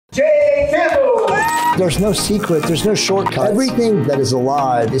J. Campbell. There's no secret, there's no shortcut. Everything that is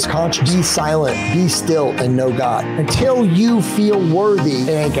alive is conscious. Be silent, be still, and know God. Until you feel worthy, it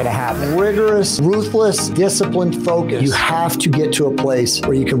ain't gonna happen. Rigorous, ruthless, disciplined focus. You have to get to a place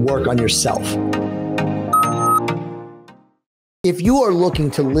where you can work on yourself. If you are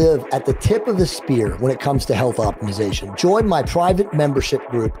looking to live at the tip of the spear when it comes to health optimization, join my private membership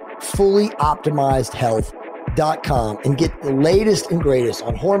group, fullyoptimizedhealth.com, and get the latest and greatest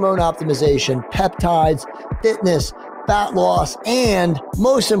on hormone optimization, peptides, fitness, fat loss, and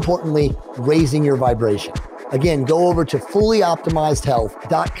most importantly, raising your vibration. Again, go over to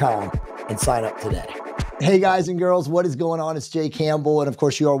fullyoptimizedhealth.com and sign up today. Hey guys and girls, what is going on? It's Jay Campbell. And of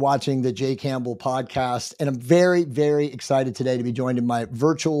course you are watching the Jay Campbell podcast. And I'm very, very excited today to be joined in my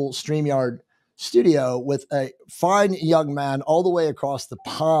virtual StreamYard studio with a fine young man all the way across the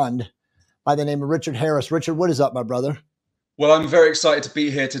pond by the name of Richard Harris. Richard, what is up, my brother? Well, I'm very excited to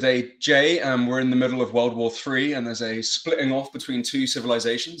be here today, Jay. We're in the middle of World War III, and there's a splitting off between two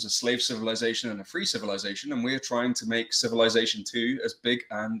civilizations, a slave civilization and a free civilization, and we're trying to make civilization 2 as big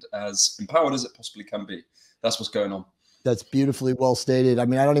and as empowered as it possibly can be. That's what's going on. That's beautifully well stated. I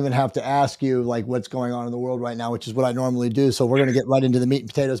mean, I don't even have to ask you like what's going on in the world right now, which is what I normally do. So we're going to get right into the meat and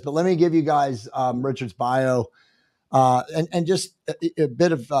potatoes. But let me give you guys Richard's bio. And just a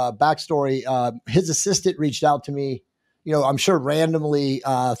bit of backstory. His assistant reached out to me, you know, I'm sure randomly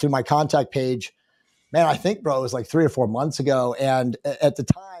through my contact page. Man, I think, bro, it was like 3 or 4 months ago. And at the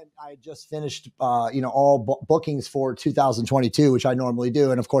time, I had just finished, you know, all bookings for 2022, which I normally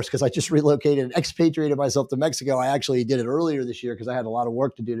do. And of course, because I just relocated and expatriated myself to Mexico, I actually did it earlier this year because I had a lot of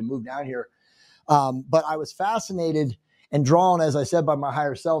work to do to move down here. But I was fascinated and drawn, as I said, by my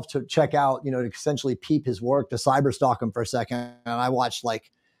higher self to check out, you know, to essentially peep his work, to cyber stalk him for a second. And I watched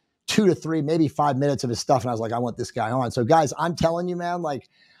like 2 to 3, maybe 5 minutes of his stuff. And I was like, I want this guy on. So guys, I'm telling you, man, like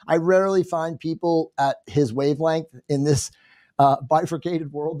I rarely find people at his wavelength in this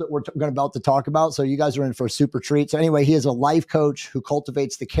bifurcated world that we're about to talk about. So you guys are in for a super treat. So anyway, he is a life coach who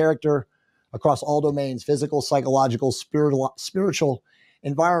cultivates the character across all domains: physical, psychological, spiritual,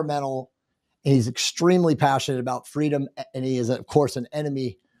 environmental. He's extremely passionate about freedom, and he is, of course, an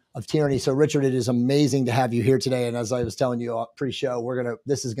enemy of tyranny. So, Richard, it is amazing to have you here today. And as I was telling you pre-show,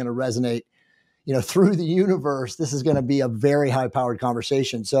 this is going to resonate, you know, through the universe. This is going to be a very high-powered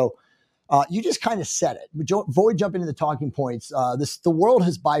conversation. So, you just kind of said it. Before we jump into the talking points, the world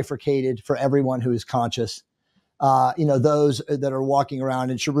has bifurcated for everyone who is conscious. You know, those that are walking around,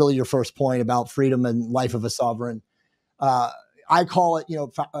 and it's really your first point about freedom and life of a sovereign. I call it, you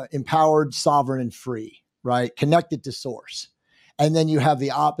know, empowered, sovereign, and free, right? Connected to source. And then you have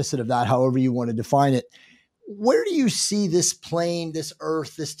the opposite of that, however you want to define it. Where do you see this plane, this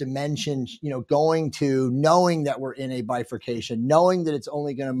earth, this dimension, you know, going to, knowing that we're in a bifurcation, knowing that it's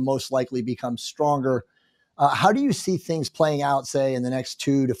only going to most likely become stronger? How do you see things playing out, say, in the next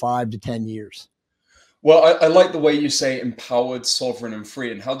 2 to 5 to 10 years? Well, I like the way you say empowered, sovereign, and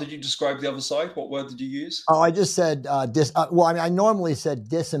free. And how did you describe the other side? What word did you use? Oh, I just said, well, I mean, I normally said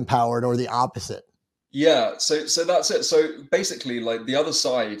disempowered or the opposite. Yeah, so that's it. So basically, like the other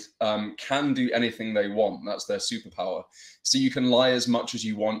side can do anything they want. That's their superpower. So you can lie as much as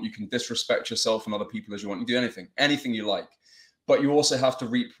you want. You can disrespect yourself and other people as you want. You do anything you like. But you also have to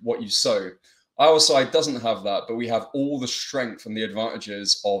reap what you sow. Our side doesn't have that, but we have all the strength and the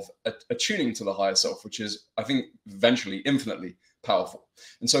advantages of attuning to the higher self, which is, I think, eventually infinitely powerful.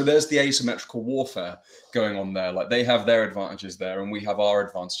 And so there's the asymmetrical warfare going on there. Like they have their advantages there and we have our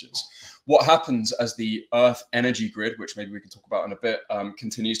advantages. What happens as the Earth energy grid, which maybe we can talk about in a bit,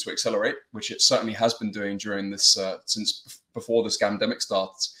 continues to accelerate, which it certainly has been doing during this, since before this scamdemic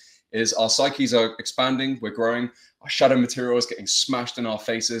starts, is our psyches are expanding, we're growing, our shadow material is getting smashed in our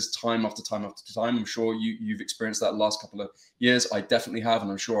faces time after time after time. I'm sure you've experienced that the last couple of years. I definitely have, and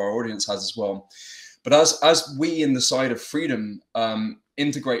I'm sure our audience has as well. But as we in the side of freedom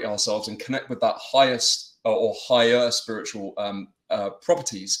integrate ourselves and connect with that highest or higher spiritual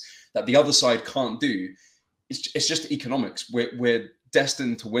properties that the other side can't do, it's just economics. We're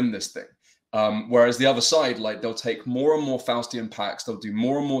destined to win this thing. Whereas the other side, like they'll take more and more Faustian pacts, they'll do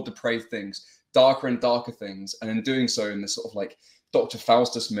more and more depraved things, darker and darker things, and in doing so, in this sort of like Dr.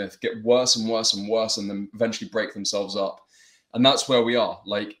 Faustus myth, get worse and worse and worse, and then eventually break themselves up. And that's where we are.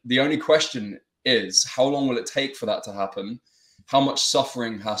 Like the only question is, how long will it take for that to happen? How much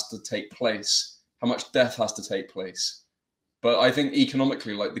suffering has to take place? How much death has to take place? But I think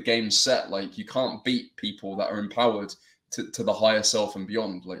economically, like the game's set. Like you can't beat people that are empowered to the higher self and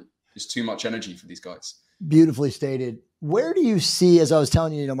beyond. Like it's too much energy for these guys. Beautifully stated. where do you see, as I was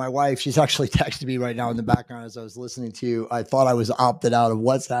telling you, my wife, she's actually texted me right now in the background as I was listening to you. I thought I was opted out of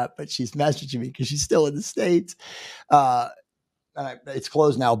WhatsApp, but she's messaging me because she's still in the States. It's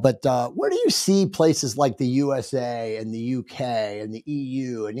closed now, but where do you see places like the USA and the UK and the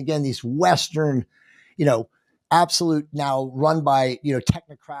EU, and again, these Western, absolute now run by,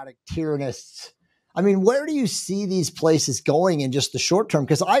 technocratic tyrannists? I mean, where do you see these places going in just the short term?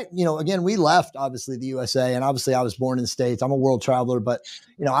 Because again, we left obviously the USA, and obviously I was born in the States. I'm a world traveler, but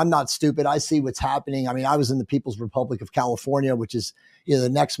I'm not stupid. I see what's happening. I mean, I was in the People's Republic of California, which is the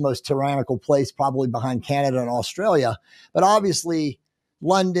next most tyrannical place, probably behind Canada and Australia. But obviously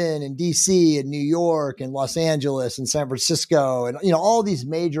London and DC and New York and Los Angeles and San Francisco and, all these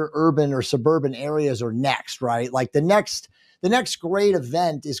major urban or suburban areas are next, right? Like the next great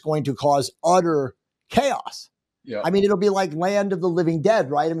event is going to cause utter chaos. Yeah. I mean, it'll be like Land of the Living Dead,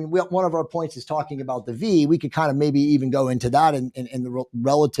 right? I mean, one of our points is talking about the V. We could kind of maybe even go into that in the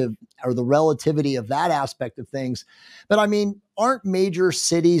relative or the relativity of that aspect of things. But I mean, aren't major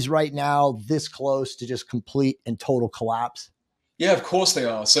cities right now this close to just complete and total collapse? Yeah, of course they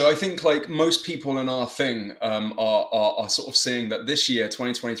are. So I think like most people in our thing are sort of seeing that this year,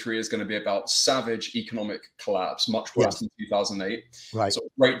 2023, is going to be about savage economic collapse, much worse than 2008. Right. Sort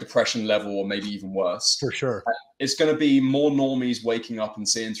of Great Depression level, or maybe even worse. For sure. It's going to be more normies waking up and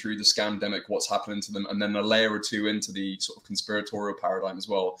seeing through the scamdemic, what's happening to them, and then a layer or two into the sort of conspiratorial paradigm as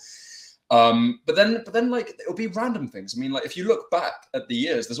well. But then like it'll be random things. I mean, like if you look back at the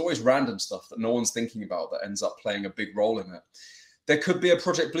years, there's always random stuff that no one's thinking about that ends up playing a big role in it. There could be a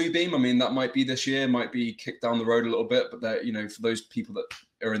Project Bluebeam. I mean, that might be this year, might be kicked down the road a little bit, but that, for those people that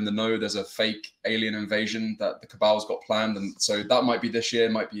are in the know, there's a fake alien invasion that the cabal's got planned. And so that might be this year,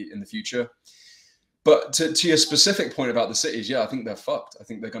 might be in the future. But to your specific point about the cities, yeah, I think they're fucked. I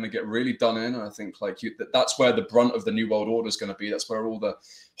think they're going to get really done in. And I think that's where the brunt of the New World Order is going to be. That's where all the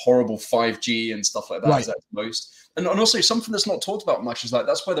horrible 5G and stuff like that is at most. And also something that's not talked about much is like,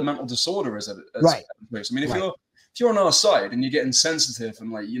 that's where the mental disorder is at most. I mean, if you're on our side and you're getting sensitive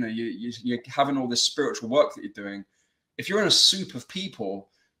and like, you're having all this spiritual work that you're doing, if you're in a soup of people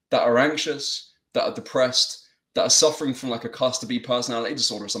that are anxious, that are depressed, that are suffering from like a cluster B personality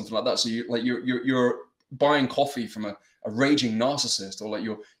disorder or something like that. So you're buying coffee from a raging narcissist, or like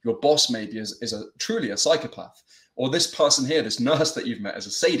your boss maybe is truly a psychopath, or this person here, this nurse that you've met is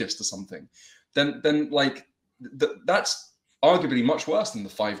a sadist or something, then like that's arguably much worse than the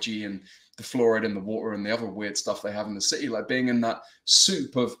 5G and the fluoride in the water and the other weird stuff they have in the city, like being in that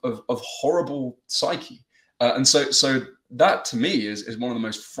soup of horrible psyche. And so that to me is one of the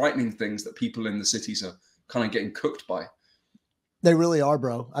most frightening things that people in the cities are kind of getting cooked by. They really are,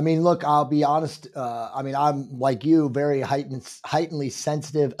 bro. I mean, look, I'll be honest. I mean, I'm like you, very heightenedly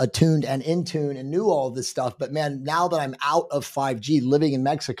sensitive, attuned and in tune, and knew all of this stuff. But man, now that I'm out of 5G, living in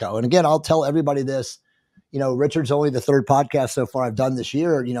Mexico, and again, I'll tell everybody this, Richard's only the third podcast so far I've done this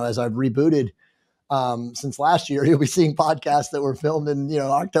year, as I've rebooted since last year. You'll be seeing podcasts that were filmed in,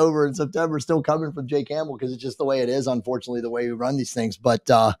 October and September still coming from Jay Campbell, because it's just the way it is, unfortunately, the way we run these things. But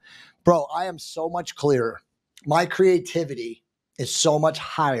bro, I am so much clearer. My creativity is so much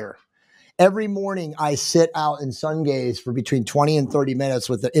higher. Every morning I sit out and sun gaze for between 20 and 30 minutes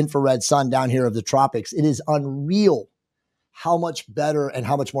with the infrared sun down here of the tropics. It is unreal how much better and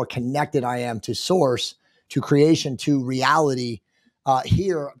how much more connected I am to source, to creation, to reality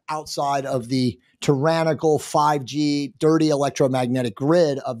here outside of the tyrannical 5G, dirty electromagnetic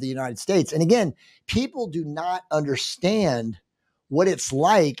grid of the United States. And again, people do not understand what it's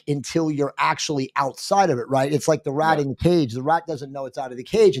like until you're actually outside of it, right? It's like the rat in the cage. The rat doesn't know it's out of the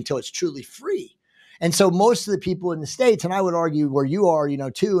cage until it's truly free. And so most of the people in the States, and I would argue where you are,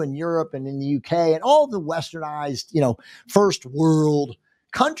 too, in Europe and in the UK and all the westernized, first world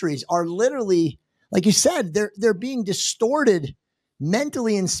countries are literally, like you said, they're being distorted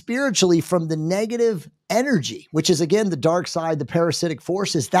mentally and spiritually from the negative energy, which is, again, the dark side, the parasitic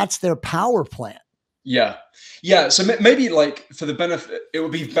forces. That's their power plant. Yeah. Yeah. So maybe like for the benefit, it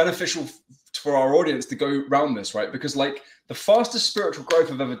would be beneficial for our audience to go around this, right? Because like the fastest spiritual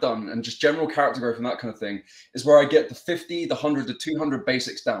growth I've ever done, and just general character growth and that kind of thing, is where I get the 50, the 100, the 200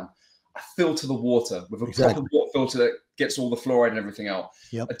 basics down. I filter the water with a proper water filter that gets all the fluoride and everything out.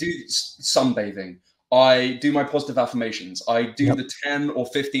 Yep. I do sunbathing. I do my positive affirmations. I do the 10 or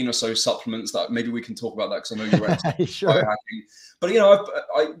 15 or so supplements that maybe we can talk about that, because I know you're expert biohacking.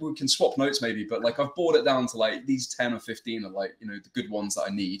 But we can swap notes maybe. But like I've boiled it down to like these 10 or 15 are like the good ones that I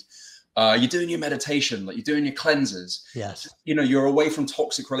need. You're doing your meditation, like you're doing your cleanses. Yes. You're away from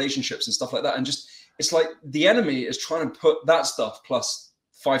toxic relationships and stuff like that. And just it's like the enemy is trying to put that stuff plus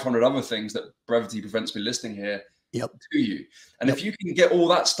 500 other things that brevity prevents me listing here to you. And if you can get all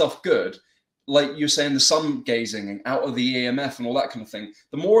that stuff good, like you're saying, the sun gazing and out of the EMF and all that kind of thing,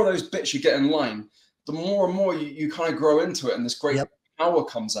 the more of those bits you get in line, the more and more you kind of grow into it, and this great power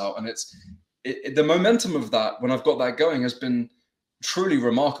comes out. And the momentum of that, when I've got that going, has been truly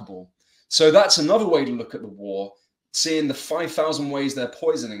remarkable. So that's another way to look at the war, seeing the 5,000 ways they're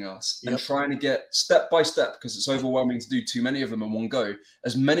poisoning us and trying to get step by step, because it's overwhelming to do too many of them in one go,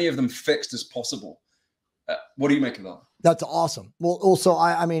 as many of them fixed as possible. What do you make of that? That's awesome. Well, also,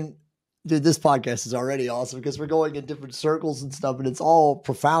 I mean, dude, this podcast is already awesome because we're going in different circles and stuff, and it's all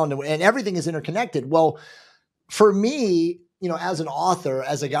profound, and everything is interconnected. Well, for me, you know, as an author,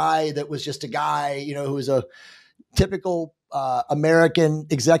 as a guy that was just a guy, you know, who was a typical American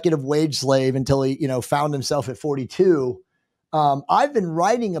executive wage slave until he, you know, found himself at 42. I've been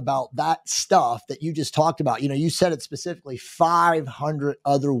writing about that stuff that you just talked about. You know, you said it specifically, 500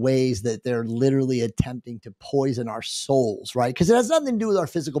 other ways that they're literally attempting to poison our souls, right? Because it has nothing to do with our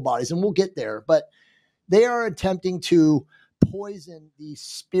physical bodies, and we'll get there, but they are attempting to poison the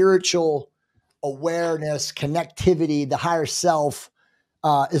spiritual awareness, connectivity, the higher self,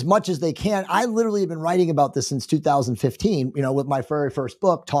 as much as they can. I literally have been writing about this since 2015, you know, with my very first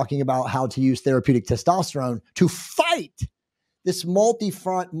book, talking about how to use therapeutic testosterone to fight this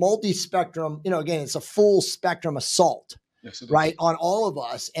multi-front, multi-spectrum, you know, again, it's a full spectrum assault, right, on all of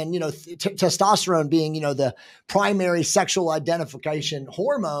us. And, you know, testosterone being, you know, the primary sexual identification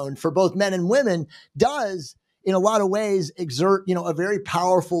hormone for both men and women, does in a lot of ways exert, you know, a very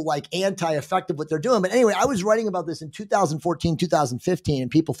powerful, like, anti-effect of what they're doing. But anyway, I was writing about this in 2014, 2015, and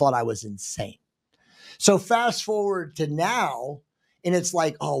people thought I was insane. So fast forward to now, and it's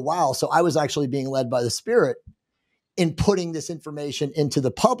like, oh, wow. So I was actually being led by the Spirit in putting this information into the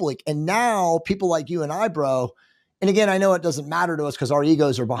public. And now people like you and I, bro, and again, I know it doesn't matter to us because our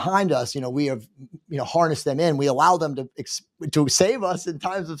egos are behind us. You know, we have, you know, harnessed them in. We allow them to save us in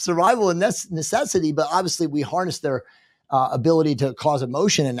times of survival and necessity. But obviously we harness their ability to cause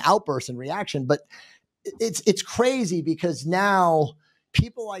emotion and outbursts and reaction. But it's crazy because now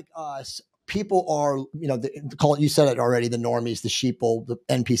people like us, people are, you know, you said it already, the normies, the sheeple, the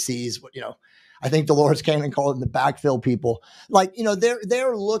NPCs, you know, I think Dolores Cannon called them the backfill people. Like, you know,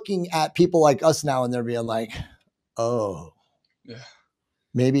 they're looking at people like us now and they're being like, oh,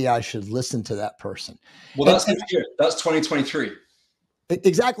 maybe I should listen to that person. Well, that's next year. That's 2023.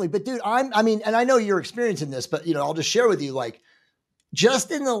 Exactly. But dude, I mean, and I know you're experiencing this, but, you know, I'll just share with you, like, just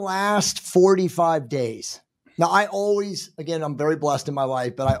in the last 45 days. Now, I always, again, I'm very blessed in my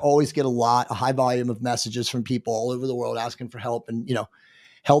life, but I always get a high volume of messages from people all over the world asking for help and, you know,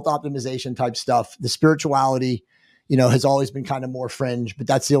 health optimization type stuff. The spirituality, you know, has always been kind of more fringe, but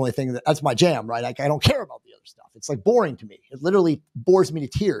that's the only thing that's my jam, right? Like, I don't care about the other stuff. It's like boring to me. It literally bores me to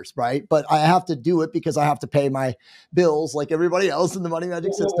tears, right? But I have to do it because I have to pay my bills like everybody else in the money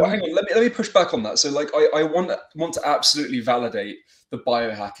magic system. Well, hang on, let me push back on that. So, like, I want to absolutely validate the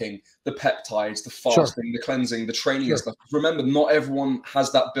biohacking, the peptides, the fasting, the cleansing, the training and stuff. Remember, not everyone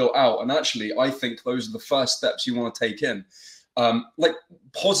has that built out. And actually, I think those are the first steps you want to take in. Like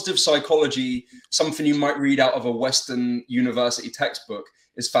positive psychology, something you might read out of a Western university textbook,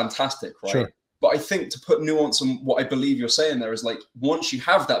 is fantastic, right? Sure. But I think to put nuance on what I believe you're saying there is, like, once you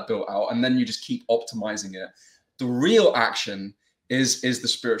have that built out and then you just keep optimizing it, the real action is the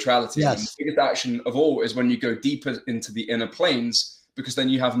spirituality. Yes. And the biggest action of all is when you go deeper into the inner planes, because then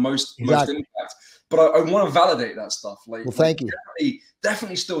you have most impact. But I want to validate that stuff. Like, well, thank you.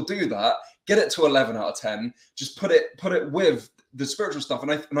 Definitely still do that. Get it to 11 out of 10. Just put it with the spiritual stuff.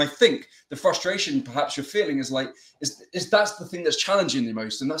 And I think the frustration perhaps you're feeling is like, is that's the thing that's challenging the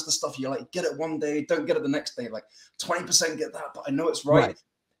most. And that's the stuff you're like, get it one day, don't get it the next day. Like 20% get that, but I know it's right.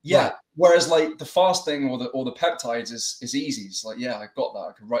 Yeah. Right. Whereas like the fasting or the peptides is easy. It's like, yeah, I got that.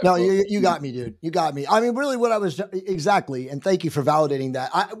 I can write. No, you got me, dude. You got me. I mean, really what I was exactly. And thank you for validating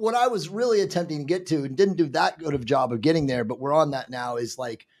that. What I was really attempting to get to and didn't do that good of a job of getting there, but we're on that now, is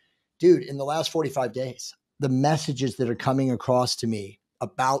like, dude, in the last 45 days, the messages that are coming across to me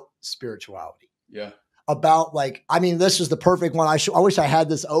about spirituality. Yeah. About like, I mean, this is the perfect one. I wish I had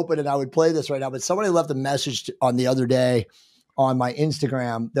this open and I would play this right now, but somebody left a message on the other day on my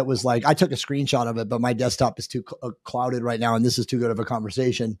Instagram that was like, I took a screenshot of it, but my desktop is too clouded right now. And this is too good of a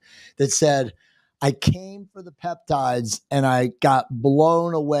conversation, that said, I came for the peptides and I got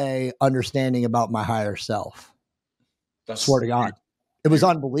blown away understanding about my higher self. I swear to God. It was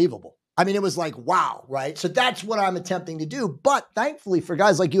unbelievable. I mean, it was like, wow, right? So that's what I'm attempting to do. But thankfully for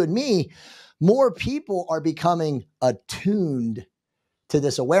guys like you and me, more people are becoming attuned to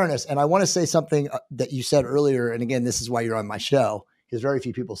this awareness. And I want to say something that you said earlier. And again, this is why you're on my show, because very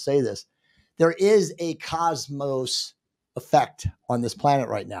few people say this. there is a cosmos effect on this planet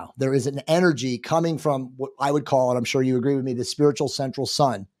right now. There is an energy coming from what I would call, and I'm sure you agree with me, the spiritual central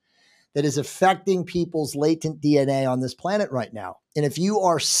sun that is affecting people's latent DNA on this planet right now. And if you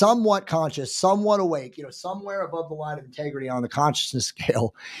are somewhat conscious, somewhat awake, you know, somewhere above the line of integrity on the consciousness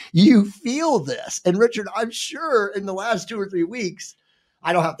scale, you feel this. And Richard, I'm sure in the last 2 or 3 weeks,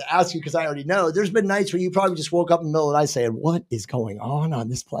 I don't have to ask you because I already know, there's been nights where you probably just woke up in the middle of the night saying, what is going on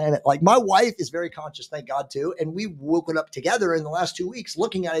this planet? Like, my wife is very conscious, thank God, too. And we've woken up together in the last 2 weeks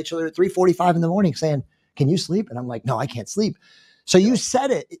looking at each other at 3:45 in the morning saying, can you sleep? And I'm like, no, I can't sleep. So you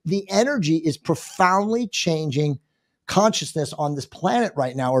said it, the energy is profoundly changing consciousness on this planet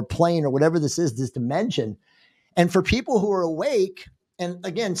right now, or plane, or whatever this is, this dimension. And for people who are awake and,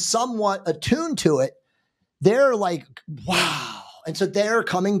 again, somewhat attuned to it, they're like, wow. And so they're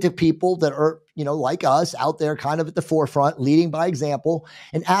coming to people that are, you know, like us out there kind of at the forefront, leading by example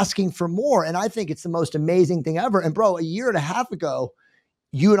and asking for more. And I think it's the most amazing thing ever. And bro, a year and a half ago,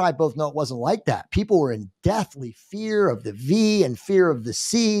 you and I both know it wasn't like that. People were in deathly fear of the V and fear of the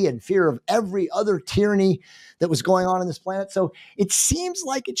C and fear of every other tyranny that was going on this planet. So it seems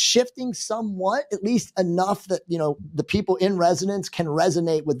like it's shifting somewhat, at least enough that, you know, the people in resonance can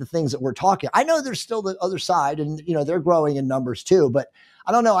resonate with the things that we're talking. I know there's still the other side, and, you know, they're growing in numbers too, but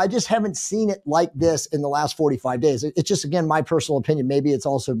I don't know. I just haven't seen it like this in the last 45 days. It's just, again, my personal opinion. Maybe it's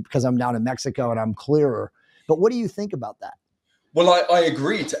also because I'm down in Mexico and I'm clearer, but what do you think about that? Well, I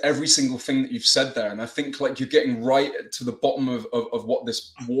agree to every single thing that you've said there. And I think like you're getting right to the bottom of what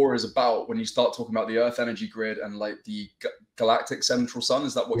this war is about when you start talking about the Earth energy grid and like the galactic central sun.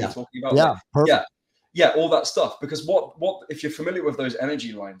 Is that what you're talking about? Yeah, like, perfect. Yeah, all that stuff. Because what if you're familiar with those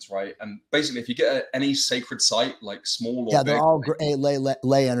energy lines, right? And basically, if you get any sacred site, like small or big, they're all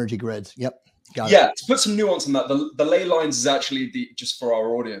ley energy grids. Yep. To put some nuance on that, the ley lines is actually just for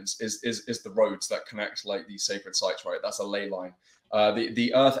our audience is the roads that connect like these sacred sites, right? That's a ley line.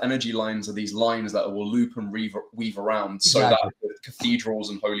 The earth energy lines are these lines that will loop and weave around, so that the cathedrals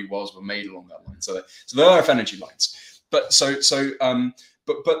and holy wells were made along that line. So the earth energy lines. But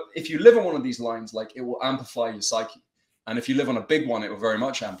but if you live on one of these lines, like, it will amplify your psyche. And if you live on a big one, it will very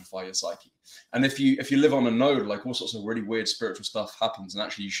much amplify your psyche. And if you live on a node, like, all sorts of really weird spiritual stuff happens. And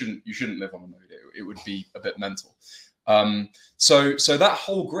actually, you shouldn't live on a node. It would be a bit mental. So that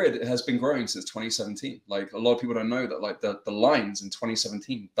whole grid has been growing since 2017. Like, a lot of people don't know that, like, the lines in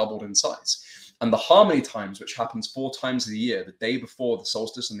 2017 doubled in size. And the harmony times, which happens 4 times a year, the day before the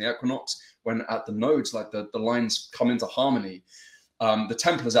solstice and the equinox, when at the nodes, like, the lines come into harmony. The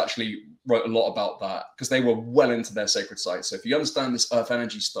Templars actually wrote a lot about that because they were well into their sacred sites. So if you understand this earth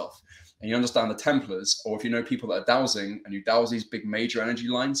energy stuff and you understand the Templars, or if you know people that are dowsing and you dowse these big major energy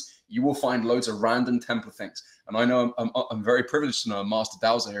lines, you will find loads of random Templar things. And I know I'm very privileged to know a master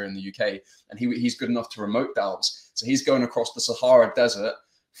dowser here in the UK, and he's good enough to remote dowse. So he's going across the Sahara Desert,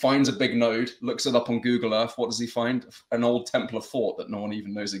 finds a big node, looks it up on Google Earth. What does he find? An old Templar fort that no one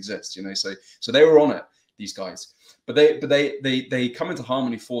even knows exists. You know, so they were on it, these guys. But they come into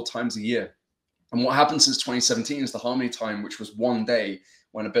harmony 4 times a year. And what happened since 2017 is the harmony time, which was 1 day,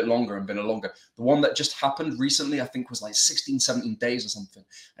 went a bit longer and been a longer. The one that just happened recently, I think, was like 16, 17 days or something.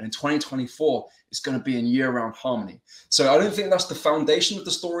 And in 2024, it's going to be in year-round harmony. So I don't think that's the foundation of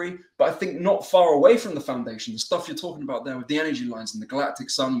the story, but I think not far away from the foundation, the stuff you're talking about there with the energy lines and the galactic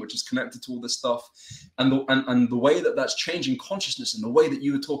sun, which is connected to all this stuff, and the way that that's changing consciousness and the way that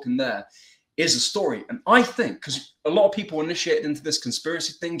you were talking there is a story. And I think, because a lot of people initiated into this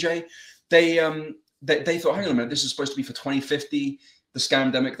conspiracy thing, Jay, they thought, hang on a minute, this is supposed to be for 2050, the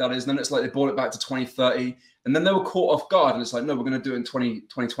scamdemic, that is. And then it's like they brought it back to 2030. And then they were caught off guard. And it's like, no, we're going to do it in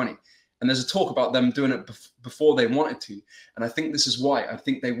 2020. And there's a talk about them doing it before they wanted to. And I think this is why. I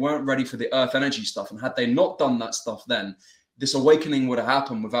think they weren't ready for the earth energy stuff. And had they not done that stuff then, this awakening would have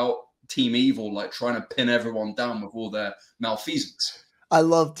happened without Team Evil, like, trying to pin everyone down with all their malfeasance. I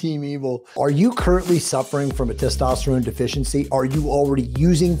love Team Evil. Are you currently suffering from a testosterone deficiency? Are you already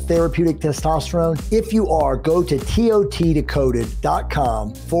using therapeutic testosterone? If you are, go to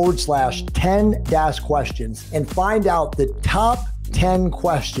totdecoded.com/10-questions and find out the top 10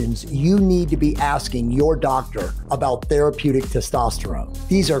 questions you need to be asking your doctor about therapeutic testosterone.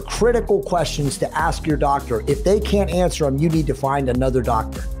 These are critical questions to ask your doctor. If they can't answer them, you need to find another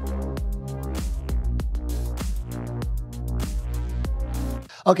doctor.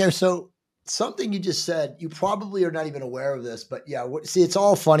 Okay, so something you just said, you probably are not even aware of this, but yeah, see, it's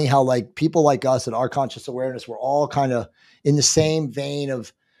all funny how, like, people like us and our conscious awareness, we're all kind of in the same vein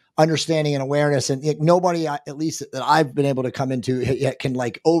of understanding and awareness. And nobody, at least that I've been able to come into, can,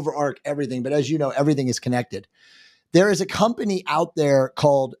 like, overarch everything. But as you know, everything is connected. There is a company out there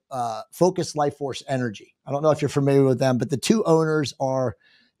called Focus Life Force Energy. I don't know if you're familiar with them, but the two owners are,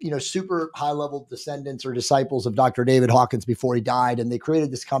 super high level descendants or disciples of Dr. David Hawkins before he died. And they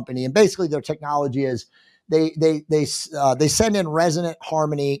created this company. And basically their technology is they send in resonant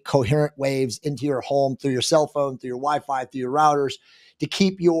harmony, coherent waves into your home through your cell phone, through your Wi-Fi, through your routers to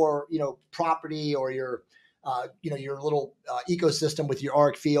keep your, property or your little ecosystem with your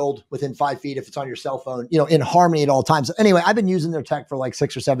arc field within 5 feet if it's on your cell phone, in harmony at all times. So anyway, I've been using their tech for like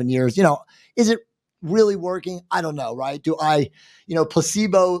 6 or 7 years. Is it really working? I don't know, right? Do I,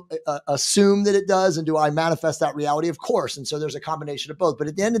 placebo assume that it does? And do I manifest that reality? Of course. And so there's a combination of both. But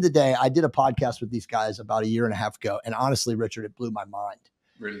at the end of the day, I did a podcast with these guys about 1.5 years ago. And honestly, Richard, it blew my mind.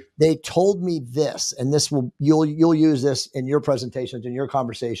 Really? They told me this, and you'll use this in your presentations, in your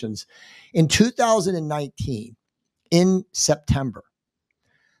conversations. In 2019, in September,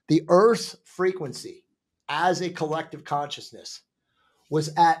 the Earth's frequency as a collective consciousness was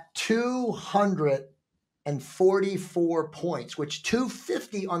at 244 points, which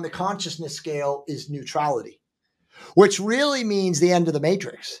 250 on the consciousness scale is neutrality, which really means the end of the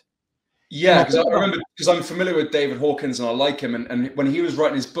matrix. Yeah, because I remember, because I'm familiar with David Hawkins and I like him. And when he was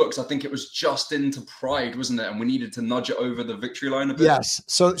writing his books, I think it was just into pride, wasn't it? And we needed to nudge it over the victory line a bit. Yes.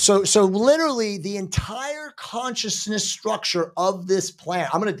 So literally the entire consciousness structure of this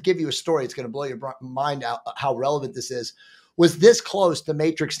planet, I'm going to give you a story. It's going to blow your mind out how relevant this is, was this close to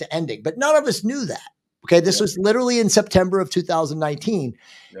matrix to ending. But none of us knew that. Okay. This was literally in September of 2019.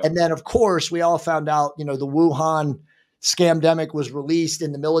 Yeah. And then of course we all found out, the Wuhan scamdemic was released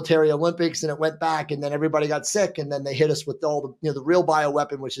in the military Olympics and it went back and then everybody got sick. And then they hit us with all the, the real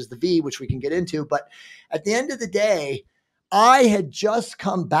bioweapon, which is the V, which we can get into. But at the end of the day, I had just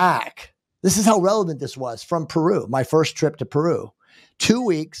come back. This is how relevant this was from Peru, my first trip to Peru, 2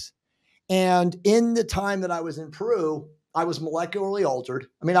 weeks. And in the time that I was in Peru, I was molecularly altered.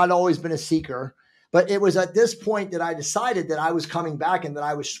 I mean, I'd always been a seeker. But it was at this point that I decided that I was coming back and that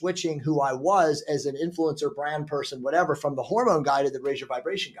I was switching who I was as an influencer, brand person, whatever, from the hormone guy to the raise your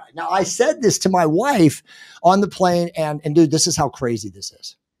vibration guy. Now, I said this to my wife on the plane and dude, this is how crazy this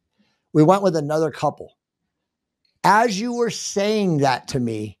is. We went with another couple. As you were saying that to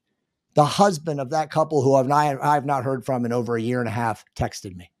me, the husband of that couple who I've not heard from in over 1.5 years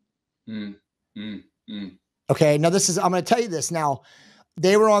texted me. Okay, now I'm going to tell you this now.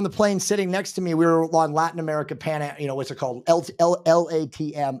 They were on the plane sitting next to me. We were on Latin America, what's it called?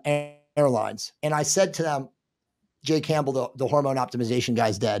 LATM Airlines. And I said to them, Jay Campbell, the hormone optimization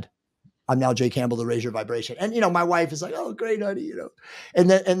guy's dead. I'm now Jay Campbell, the raise your vibration. And, my wife is like, oh, great, honey, And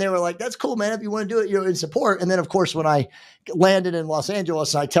they were like, that's cool, man. If you want to do it, you're in support. And then, of course, when I landed in Los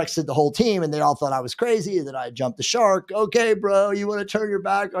Angeles, I texted the whole team and they all thought I was crazy and that I jumped the shark. Okay, bro, you want to turn your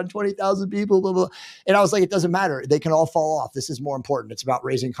back on 20,000 people, blah, blah. And I was like, it doesn't matter. They can all fall off. This is more important. It's about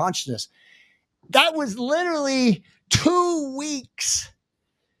raising consciousness. That was literally 2 weeks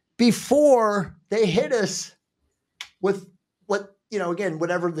before they hit us with what, again,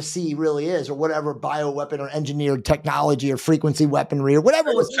 whatever the C really is, or whatever bioweapon or engineered technology or frequency weaponry or whatever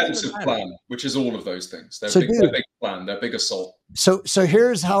it was. Offensive plan, which is all of those things. They're big plan, they're big assault. So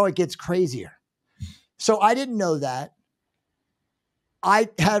here's how it gets crazier. So I didn't know that. I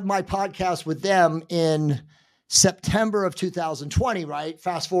had my podcast with them in September of 2020, right?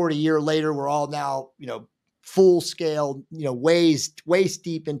 Fast forward 1 year later, we're all now, full scale, waist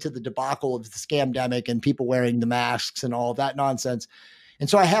deep into the debacle of the scamdemic and people wearing the masks and all of that nonsense. And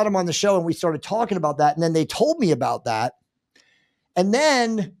so I had them on the show and we started talking about that. And then they told me about that. And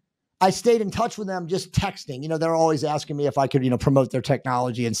then I stayed in touch with them, just texting. They're always asking me if I could, promote their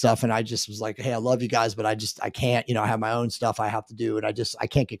technology and stuff. And I just was like, hey, I love you guys, but I can't, I have my own stuff I have to do. And I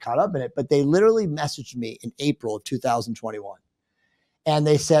can't get caught up in it. But they literally messaged me in April of 2021. And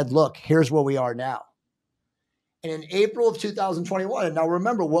they said, look, here's where we are now. And in April of 2021, and now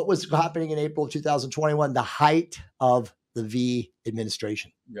remember what was happening in April of 2021, the height of the V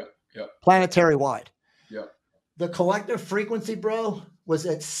administration. Yeah. Planetary wide. Yeah. The collective frequency, bro, was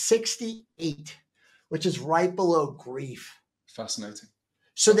at 68, which is right below grief. Fascinating.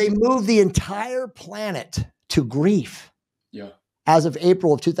 So they moved the entire planet to grief. Yeah. As of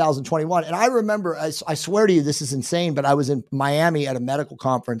April of 2021. And I remember, I swear to you, this is insane, but I was in Miami at a medical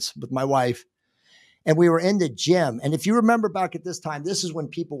conference with my wife. And we were in the gym. And if you remember back at this time, this is when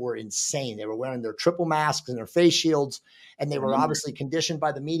people were insane. They were wearing their triple masks and their face shields. And they were obviously conditioned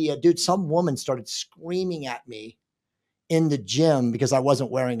by the media. Dude, some woman started screaming at me in the gym because I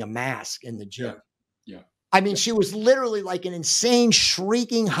wasn't wearing a mask in the gym. Yeah. I mean, she was literally like an insane,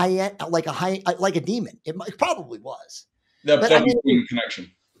 shrieking hyena, like a demon. It probably was. There was a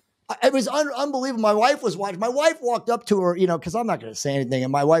connection. It was unbelievable. My wife was watching. My wife walked up to her, because I'm not going to say anything.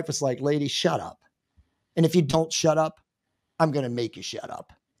 And my wife was like, lady, shut up. And if you don't shut up, I'm going to make you shut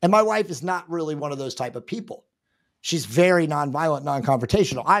up. And my wife is not really one of those type of people. She's very nonviolent,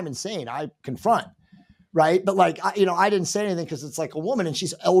 non-confrontational. I'm insane. I confront, right? But like, I didn't say anything because it's like a woman and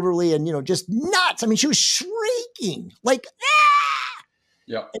she's elderly and, just nuts. I mean, she was shrieking like, ah!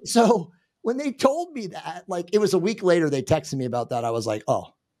 Yeah. And so when they told me that, like, it was a week later, they texted me about that. I was like,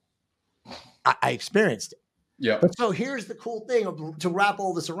 oh, I experienced it. Yeah. But so here's the cool thing to wrap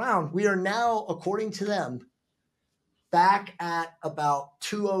all this around. We are now, according to them, back at about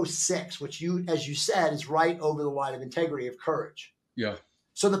 206, which as you said, is right over the line of integrity of courage. Yeah.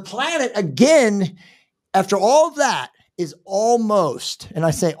 So the planet, again, after all of that, is almost, and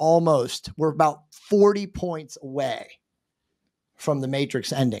I say almost, we're about 40 points away from the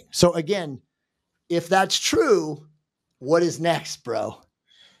matrix ending. So again, if that's true, what is next, bro?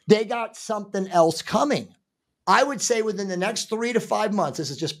 They got something else coming. I would say within the next 3 to 5 months,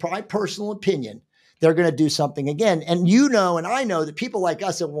 this is just my personal opinion, they're going to do something again. And and I know that people like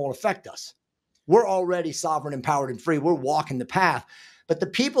us, it won't affect us. We're already sovereign, empowered, and free. We're walking the path. But the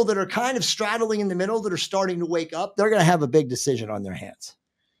people that are kind of straddling in the middle, that are starting to wake up, they're going to have a big decision on their hands.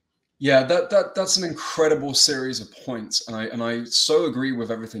 Yeah, that's an incredible series of points. And I so agree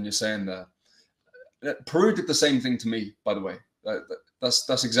with everything you're saying there. Peru did the same thing to me, by the way.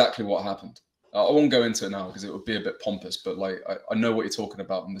 That's exactly what happened. I won't go into it now because it would be a bit pompous, but like, I know what you're talking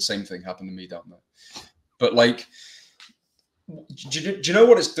about, and the same thing happened to me down there. But like, do you know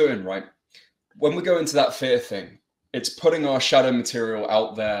what it's doing, right? When we go into that fear thing, it's putting our shadow material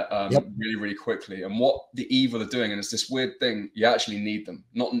out there really, really quickly. And what the evil are doing, and it's this weird thing, you actually need them.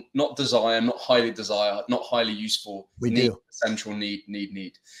 Not desire, not highly desire, not highly useful. Essential need.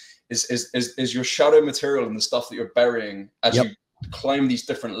 Is your shadow material and the stuff that you're burying as you climb these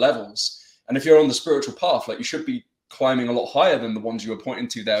different levels. And if you're on the spiritual path, like, you should be climbing a lot higher than the ones you were pointing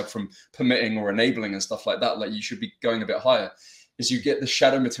to there from permitting or enabling and stuff like that. Like, you should be going a bit higher. Is you get the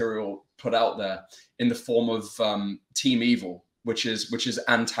shadow material put out there in the form of team evil, which is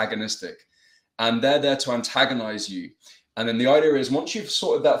antagonistic, and they're there to antagonize you. And then the idea is, once you've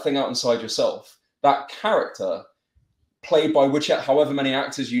sorted that thing out inside yourself, that character, played by however many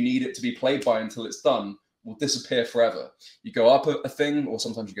actors you need it to be played by until it's done, will disappear forever. You go up a thing, or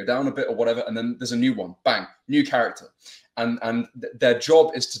sometimes you go down a bit or whatever, and then there's a new one, bang, new character. And their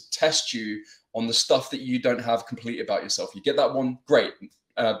job is to test you on the stuff that you don't have complete about yourself. You get that one, great,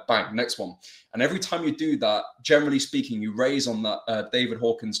 bang, next one. And every time you do that, generally speaking, you raise on that David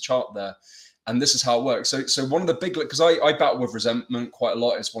Hawkins chart there. And this is how it works. So one of the big, because I battle with resentment quite a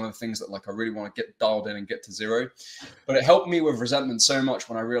lot. It's one of the things that, like, I really want to get dialed in and get to zero. But it helped me with resentment so much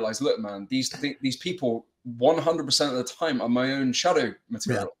when I realized, look, man, these people 100% of the time are my own shadow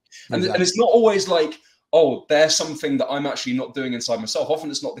material. Yeah, exactly. And it's not always like, oh, there's something that I'm actually not doing inside myself.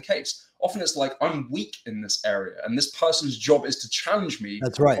 Often it's not the case. Often it's like, I'm weak in this area, and this person's job is to challenge me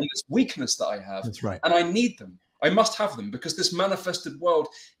on this weakness that I have. That's right. And I need them. I must have them, because this manifested world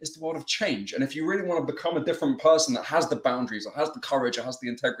is the world of change. And if you really want to become a different person that has the boundaries, or has the courage, or has the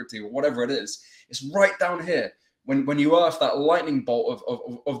integrity, or whatever it is, it's right down here. When you earth that lightning bolt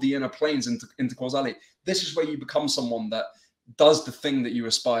of the inner planes into causality, this is where you become someone that does the thing that you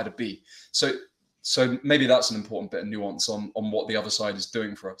aspire to be. So maybe that's an important bit of nuance on what the other side is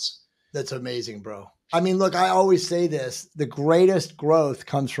doing for us. That's amazing, bro. I mean, look, I always say this, the greatest growth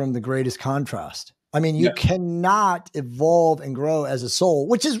comes from the greatest contrast. I mean, you cannot evolve and grow as a soul,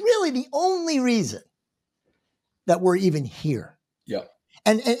 which is really the only reason that we're even here. Yeah.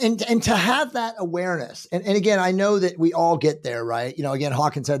 And to have that awareness. And again, I know that we all get there, right? Again,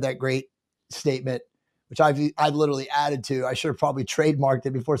 Hawkins had that great statement, which I've literally added to. I should have probably trademarked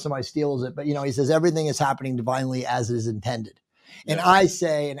it before somebody steals it. But, he says, everything is happening divinely as it is intended. Yeah. And I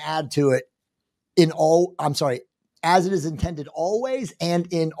say, and add to it, as it is intended always and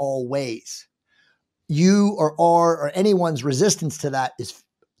in all ways. You or anyone's resistance to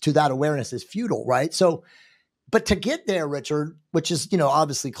that awareness is futile, right? So, but to get there, Richard, which is,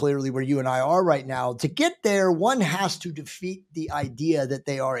 obviously clearly where you and I are right now, to get there, one has to defeat the idea that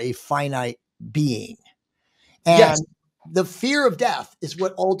they are a finite being. And the fear of death is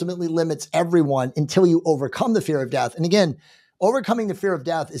what ultimately limits everyone until you overcome the fear of death. And again, overcoming the fear of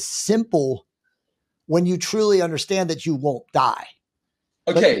death is simple when you truly understand that you won't die.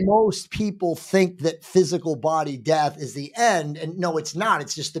 Okay. But most people think that physical body death is the end. And no, it's not.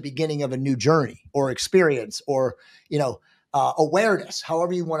 It's just the beginning of a new journey or experience or, awareness,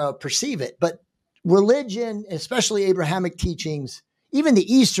 however you want to perceive it. But religion, especially Abrahamic teachings, even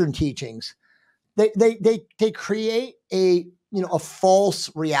the Eastern teachings, they create a a false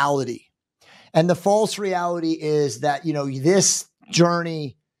reality. And the false reality is that, this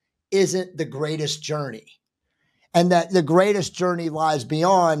journey isn't the greatest journey, and that the greatest journey lies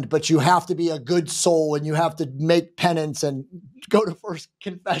beyond, but you have to be a good soul and you have to make penance and go to first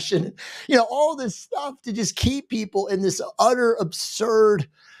confession, all this stuff to just keep people in this utter absurd,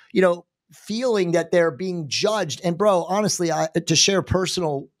 feeling that they're being judged. And bro, honestly, to share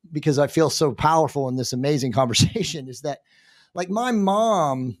personal, because I feel so powerful in this amazing conversation, is that like my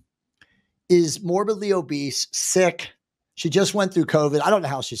mom is morbidly obese, sick. She just went through COVID. I don't know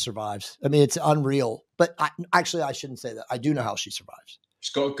how she survives. I mean, it's unreal, but actually I shouldn't say that. I do know how she survives.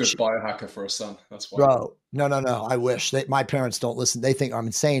 She's got a good biohacker for a son. That's why. Bro, no. I wish. My parents don't listen. They think I'm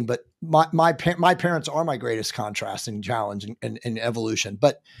insane, but my parents are my greatest contrast and challenge and evolution.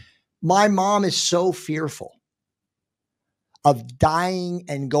 But my mom is so fearful of dying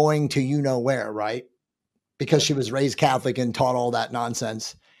and going to where, right? Because she was raised Catholic and taught all that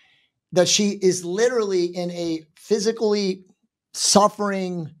nonsense, that she is literally in a physically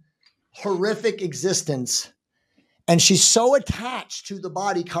suffering, horrific existence. And she's so attached to the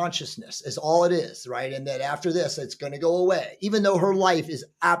body consciousness is all it is, right? And that after this, it's going to go away, even though her life is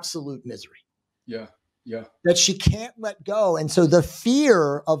absolute misery. Yeah. Yeah. That she can't let go. And so the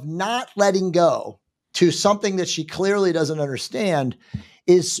fear of not letting go to something that she clearly doesn't understand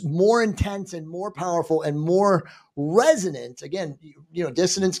is more intense and more powerful and more resonant. Again,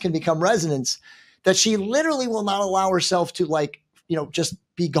 dissonance can become resonance, that she literally will not allow herself to just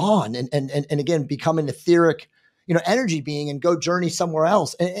be gone and again, become an etheric, energy being and go journey somewhere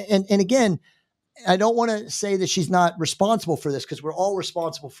else. And again, I don't want to say that she's not responsible for this, because we're all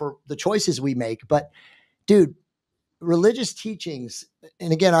responsible for the choices we make. But dude, religious teachings,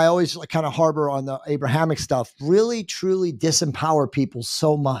 and again, I always kind of harbor on the Abrahamic stuff, really, truly disempower people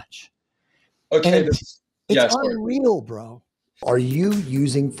so much. Okay. It's unreal, bro. Are you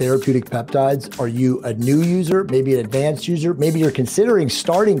using therapeutic peptides? Are you a new user, maybe an advanced user? Maybe you're considering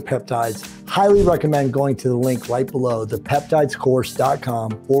starting peptides. Highly recommend going to the link right below,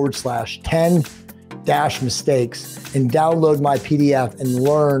 thepeptidescourse.com/10-mistakes, and download my PDF and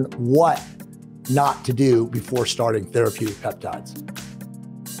learn what not to do before starting therapeutic peptides.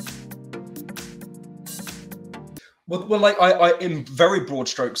 Well, I in very broad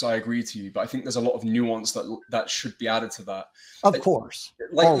strokes, I agree to you, but I think there's a lot of nuance that should be added to that. Of course.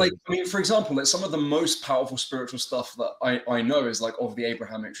 I mean, for example, some of the most powerful spiritual stuff that I know is of the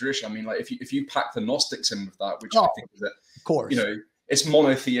Abrahamic tradition. I mean, if you pack the Gnostics in with that, which I think is, of course, it's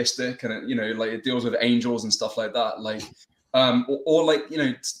monotheistic and it deals with angels and stuff like that.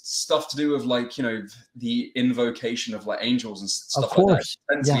 Stuff to do with the invocation of angels and stuff like that.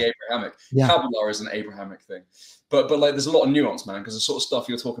 Tends to be Abrahamic. Campbell is an Abrahamic thing, but there's a lot of nuance, man, because the sort of stuff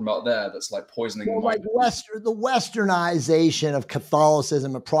you're talking about there that's poisoning. Well, the westernization of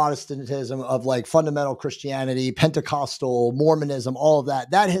Catholicism, of Protestantism, of fundamental Christianity, Pentecostal, Mormonism, all of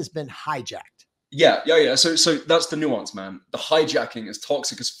that has been hijacked. Yeah. So that's the nuance, man. The hijacking is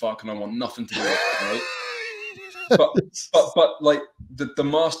toxic as fuck, and I want nothing to do with it, right? But the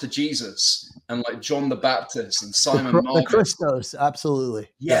Master Jesus and John the Baptist and Simon Martin, Christos, absolutely.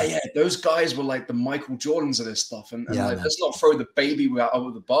 Yeah. Those guys were the Michael Jordans of this stuff, and let's not throw the baby out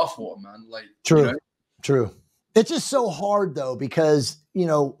with the bathwater, man. True. It's just so hard though, because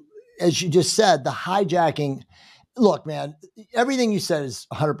as you just said, the hijacking. Look, man, everything you said is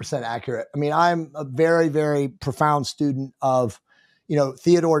 100% accurate. I mean, I'm a very, very profound student of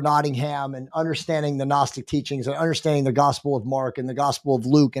Theodore Nottingham and understanding the Gnostic teachings and understanding the Gospel of Mark and the Gospel of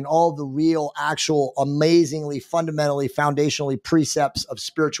Luke and all the real, actual, amazingly, fundamentally, foundationally precepts of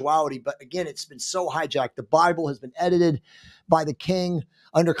spirituality. But again, it's been so hijacked. The Bible has been edited by the king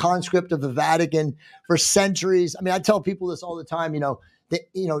under conscript of the Vatican for centuries. I mean, I tell people this all the time, the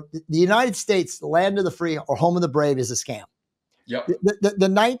United States, the land of the free or home of the brave, is a scam. Yep. The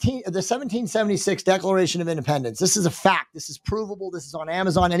 1776 Declaration of Independence, this is a fact. This is provable. This is on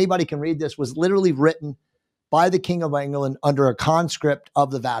Amazon. Anybody can read this. Was literally written by the King of England under a conscript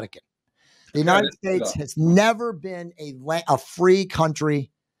of the Vatican. The United States has never been a free country.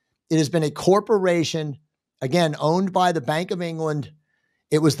 It has been a corporation, again, owned by the Bank of England.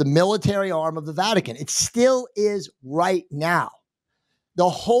 It was the military arm of the Vatican. It still is right now. The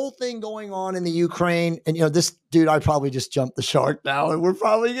whole thing going on in the Ukraine, and this dude, I probably just jumped the shark now, and we're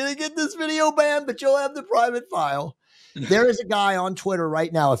probably going to get this video banned, but you'll have the private file. There is a guy on Twitter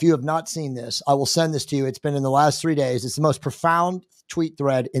right now. If you have not seen this, I will send this to you. It's been in the last 3 days. It's the most profound tweet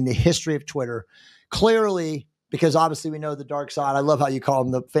thread in the history of Twitter. Clearly, because obviously we know the dark side. I love how you call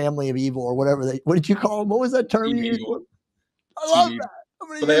them the family of evil or whatever. What did you call them? What was that term you used? I love that.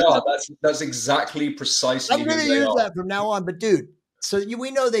 But they are. That's exactly precisely I'm going to who they use are. that from now on. But dude, so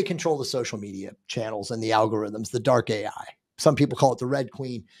we know they control the social media channels and the algorithms, the dark AI. Some people call it the Red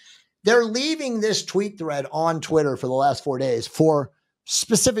Queen. They're leaving this tweet thread on Twitter for the last 4 days for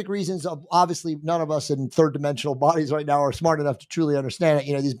specific reasons of obviously none of us in third dimensional bodies right now are smart enough to truly understand it.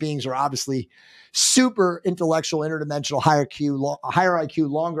 You know, these beings are obviously super intellectual, interdimensional, higher IQ,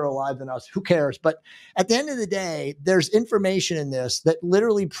 longer alive than us. Who cares? But at the end of the day, there's information in this that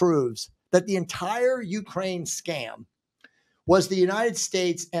literally proves that the entire Ukraine scam was the United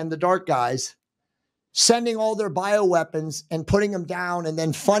States and the dark guys sending all their bioweapons and putting them down and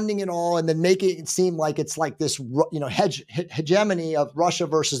then funding it all and then making it seem like it's like this, you know, hegemony of Russia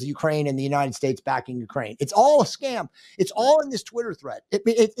versus Ukraine and the United States backing Ukraine. It's all a scam. It's all in this Twitter thread.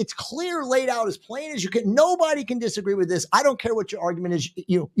 It's clear, laid out as plain as you can. Nobody can disagree with this. I don't care what your argument is.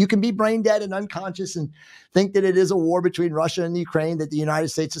 You can be brain dead and unconscious and think that it is a war between Russia and the Ukraine that the United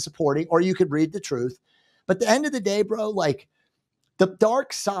States is supporting, or you could read the truth. But at the end of the day, bro, like, the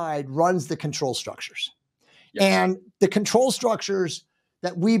dark side runs the control structures. Yes. And the control structures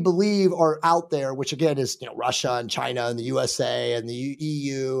that we believe are out there, which again is, you know, Russia and China and the USA and the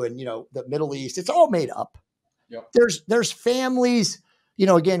EU and, you know, the Middle East, it's all made up. Yep. There's families, you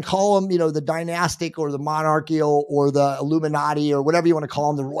know, again, call them, you know, the dynastic or the monarchical or the Illuminati or whatever you want to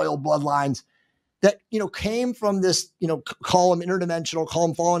call them, the royal bloodlines that, you know, came from this, you know, call them interdimensional, call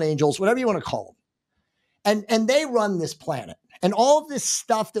them fallen angels, whatever you want to call them. And they run this planet. And all of this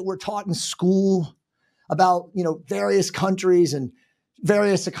stuff that we're taught in school about, you know, various countries and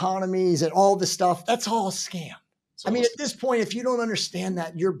various economies and all this stuff, that's all a scam. I mean, at this point, if you don't understand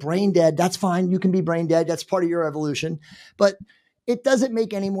that, you're brain dead. That's fine. You can be brain dead. That's part of your evolution. But it doesn't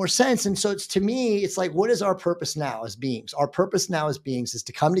make any more sense. And so it's, to me, it's like, what is our purpose now as beings? Our purpose now as beings is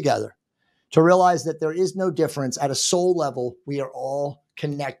to come together, to realize that there is no difference at a soul level. We are all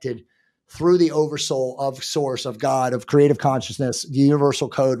connected through the oversoul of source, of God, of creative consciousness, the universal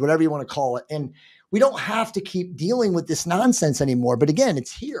code, whatever you want to call it. And we don't have to keep dealing with this nonsense anymore. But again,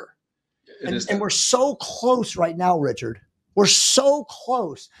 it's here. And we're so close right now, Richard. We're so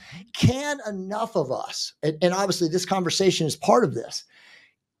close. Can enough of us, and obviously this conversation is part of this,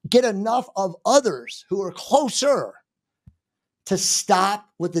 get enough of others who are closer to stop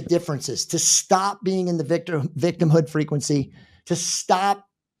with the differences, to stop being in the victimhood frequency, to stop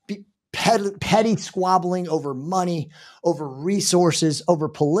petty squabbling over money, over resources, over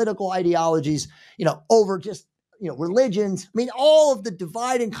political ideologies, you know, over just, you know, religions. I mean, all of the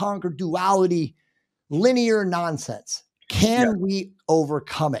divide and conquer duality, linear nonsense. Can we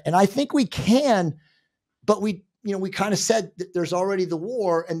overcome it? And I think we can, but we kind of said that there's already the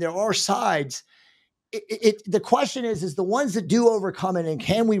war and there are sides. The question is the ones that do overcome it, and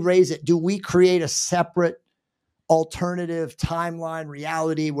can we raise it? Do we create a separate alternative timeline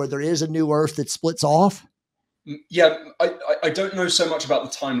reality where there is a new Earth that splits off? Yeah, I don't know so much about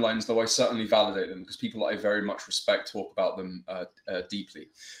the timelines, though I certainly validate them because people that I very much respect talk about them deeply.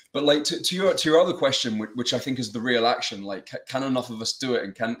 But like to your other question, which I think is the real action, like can enough of us do it,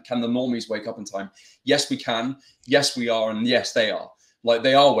 and can the normies wake up in time? Yes, we can. Yes, we are, and yes, they are. Like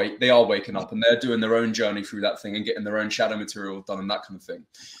they are waking up and they're doing their own journey through that thing and getting their own shadow material done and that kind of thing.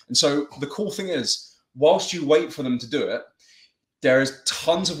 And so the cool thing is, whilst you wait for them to do it, there is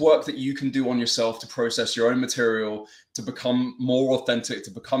tons of work that you can do on yourself to process your own material, to become more authentic,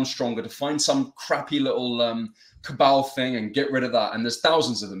 to become stronger, to find some crappy little cabal thing and get rid of that. And there's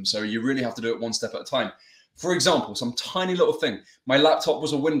thousands of them. So you really have to do it one step at a time. For example, some tiny little thing. My laptop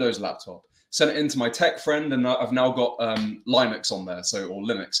was a Windows laptop. Sent it into my tech friend, and I've now got Linux on there, or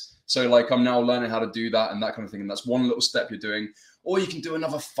Linux. So like I'm now learning how to do that and that kind of thing. And that's one little step you're doing. Or you can do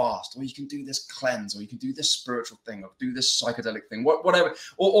another fast, or you can do this cleanse, or you can do this spiritual thing, or do this psychedelic thing, whatever.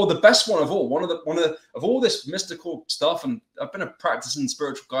 Or the best one of all, one of all this mystical stuff. And I've been a practicing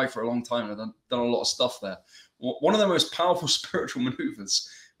spiritual guy for a long time, and I've done a lot of stuff there. One of the most powerful spiritual maneuvers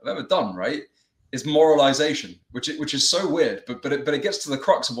I've ever done, right, is moralization, which is so weird, but it gets to the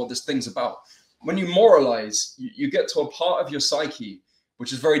crux of what this thing's about. When you moralize, you get to a part of your psyche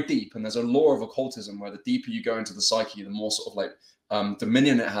which is very deep, and there's a law of occultism where the deeper you go into the psyche, the more sort of like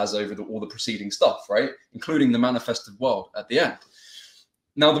dominion it has over all the preceding stuff, right? Including the manifested world at the end.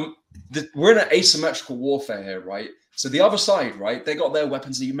 Now, we're in an asymmetrical warfare here, right? So the other side, right? They got their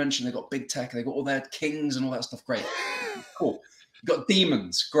weapons that you mentioned. They got big tech. They got all their kings and all that stuff. Great, cool. You got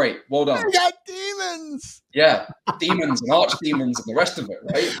demons. Great, well done. You got demons. Yeah, demons and archdemons and the rest of it,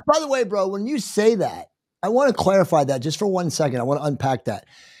 right? By the way, bro, when you say that, I want to clarify that just for 1 second. I want to unpack that.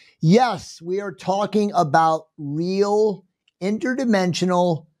 Yes, we are talking about real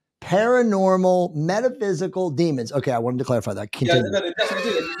interdimensional paranormal, metaphysical demons. Okay, I wanted to clarify that. Continue. Yeah, no, they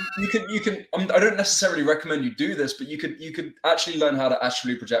definitely do. You can. I don't necessarily recommend you do this, but you could actually learn how to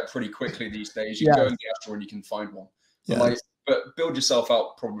astrally project pretty quickly these days. You can go in the astral and you can find one. But build yourself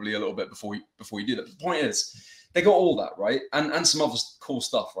out probably a little bit before you do that. But the point is, they got all that, right, and some other cool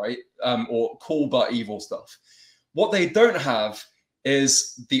stuff, right, or cool but evil stuff. What they don't have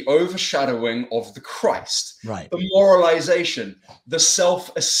is the overshadowing of the Christ, right? The moralization, the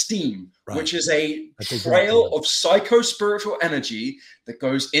self-esteem, right, which is a trail of psycho-spiritual energy that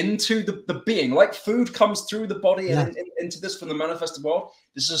goes into the being, like food comes through the body and into this from the manifested world.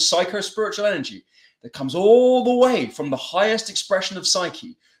 This is a psycho-spiritual energy that comes all the way from the highest expression of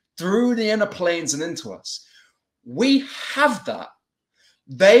psyche through the inner planes and into us. We have that.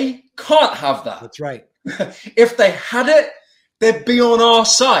 They can't have that. That's right. If they had it, they'd be on our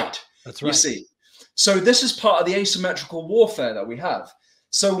side. That's right. You see. So this is part of the asymmetrical warfare that we have.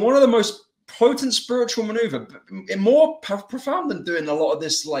 So one of the most potent spiritual maneuver, more profound than doing a lot of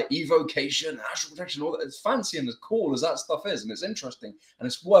this like evocation, astral protection, all that, as fancy and as cool as that stuff is, and it's interesting and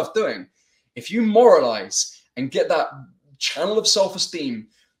it's worth doing. If you moralize and get that channel of self-esteem,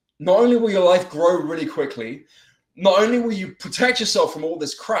 not only will your life grow really quickly, not only will you protect yourself from all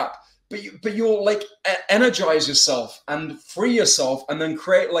this crap, but you'll like energize yourself and free yourself, and then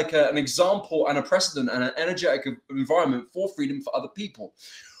create like an example and a precedent and an energetic environment for freedom for other people.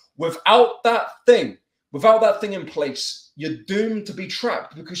 Without that thing in place, you're doomed to be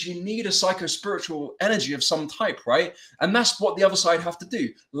trapped, because you need a psycho-spiritual energy of some type, right? And that's what the other side have to do.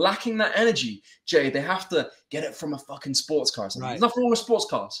 Lacking that energy, Jay, they have to get it from a fucking sports car. Right. There's nothing wrong with sports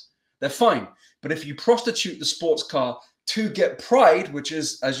cars. They're fine. But if you prostitute the sports car to get pride, which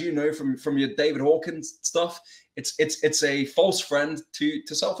is, as you know from your David Hawkins stuff, it's a false friend to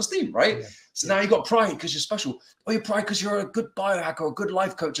self-esteem, right? Yeah. So now you got pride because you're special, or you pride because you're a good biohacker or a good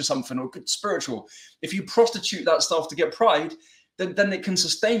life coach or something, or good spiritual. If you prostitute that stuff to get pride, then it can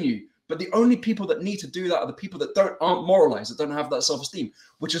sustain you. But the only people that need to do that are the people that aren't moralized, that don't have that self-esteem.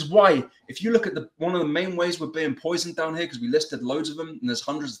 Which is why, if you look at one of the main ways we're being poisoned down here, because we listed loads of them and there's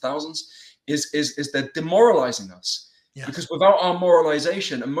hundreds of thousands, is they're demoralizing us. Yes. Because without our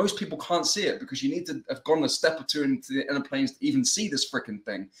moralization, and most people can't see it, because you need to have gone a step or two into the inner planes to even see this freaking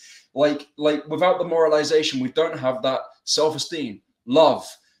thing. Like without the moralization, we don't have that self-esteem, love,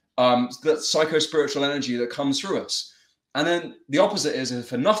 that psycho-spiritual energy that comes through us. And then the opposite is,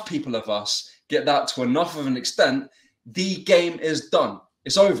 if enough people of us get that to enough of an extent, the game is done.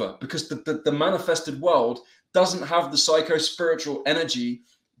 It's over, because the manifested world doesn't have the psycho-spiritual energy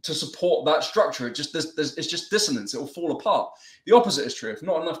to support that structure. It's just dissonance. It will fall apart. The opposite is true. If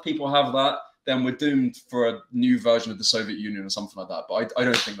not enough people have that, then we're doomed for a new version of the Soviet Union or something like that. But I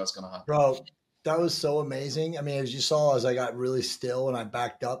don't think that's going to happen. Bro, that was so amazing. I mean, as you saw, as I got really still and I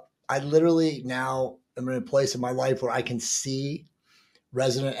backed up, I literally now am in a place in my life where I can see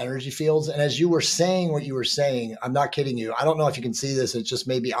resonant energy fields. And as you were saying what you were saying, I'm not kidding you. I don't know if you can see this. It's just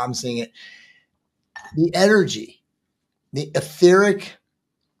maybe I'm seeing it. The energy, the etheric,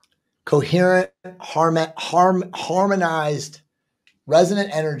 coherent, harmonized,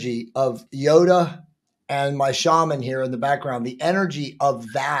 resonant energy of Yoda and my shaman here in the background, the energy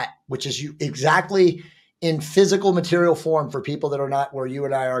of that, which is you exactly in physical material form for people that are not where you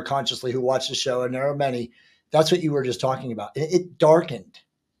and I are consciously, who watch the show, and there are many, that's what you were just talking about. It darkened.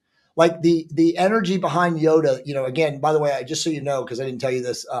 Like the energy behind Yoda, you know, again, by the way, just so you know, because I didn't tell you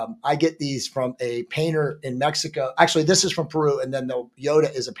this, I get these from a painter in Mexico. Actually, this is from Peru. And then the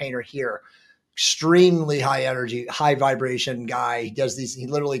Yoda is a painter here. Extremely high energy, high vibration guy. He does these, he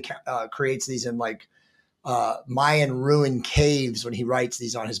literally creates these in like Mayan ruin caves when he writes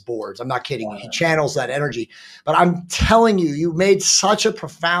these on his boards. I'm not kidding. He channels that energy. But I'm telling you, you made such a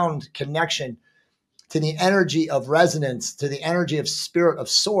profound connection to the energy of resonance, to the energy of spirit, of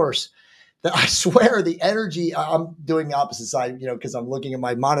source, that I swear the energy, I'm doing the opposite side, you know, because I'm looking at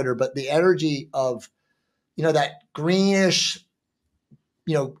my monitor, but the energy of, you know, that greenish,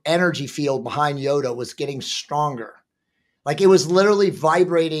 you know, energy field behind Yoda was getting stronger. Like it was literally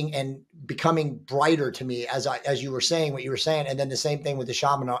vibrating and becoming brighter to me as you were saying what you were saying. And then the same thing with the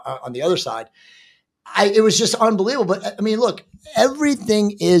shaman on the other side. It was just unbelievable. But I mean, look,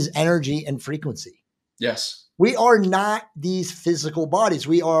 everything is energy and frequency. Yes. We are not these physical bodies.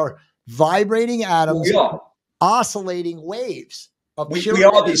 We are vibrating atoms, oscillating waves. We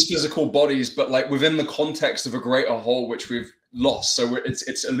are these physical bodies, but like within the context of a greater whole, which we've lost. So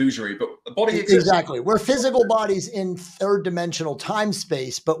it's illusory, but the body exists. Exactly. We're physical bodies in third dimensional time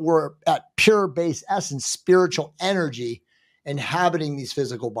space, but we're at pure base essence, spiritual energy inhabiting these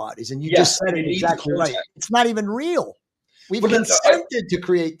physical bodies. And you just said it exactly right. It's not even real. We've Well, consented to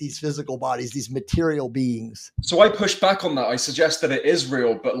create these physical bodies, these material beings. So I push back on that. I suggest that it is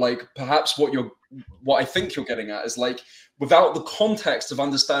real, but like perhaps what I think you're getting at is like without the context of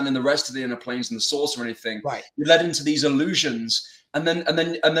understanding the rest of the inner planes and the source or anything, right? You're led into these illusions, and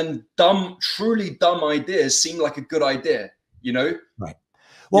then truly dumb ideas seem like a good idea, you know? Right.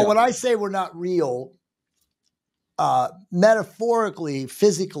 Well, when I say we're not real, metaphorically,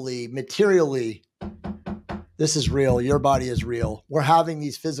 physically, materially, this is real. Your body is real. We're having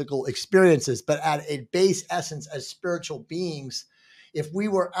these physical experiences, but at a base essence, as spiritual beings, if we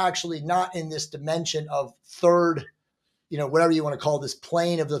were actually not in this dimension of third, whatever you want to call this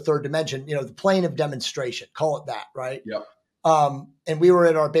plane of the third dimension, the plane of demonstration, call it that, right? Yeah. And we were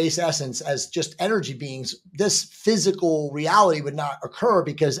at our base essence as just energy beings, this physical reality would not occur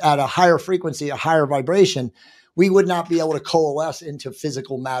because at a higher frequency, a higher vibration, we would not be able to coalesce into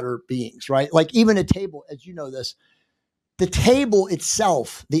physical matter beings, right? Like even a table, as you know this, the table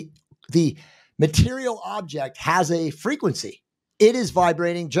itself, the material object has a frequency. It is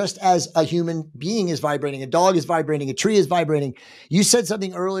vibrating just as a human being is vibrating. A dog is vibrating. A tree is vibrating. You said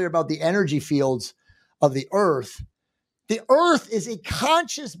something earlier about the energy fields of the earth. The earth is a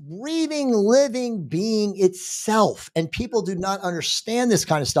conscious, breathing, living being itself. And people do not understand this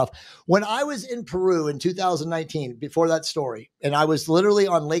kind of stuff. When I was in Peru in 2019, before that story, and I was literally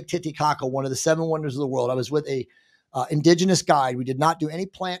on Lake Titicaca, one of the 7 wonders of the world, I was with a indigenous guide. We did not do any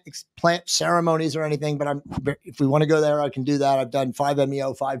plant ceremonies or anything, but if we want to go there, I can do that. I've done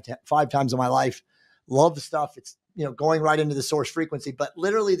 5-MeO five times in my life. Love the stuff. It's, going right into the source frequency. But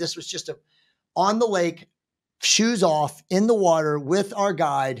literally this was just on the lake, shoes off in the water with our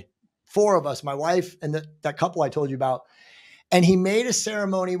guide, 4 of us, my wife and that couple I told you about. And he made a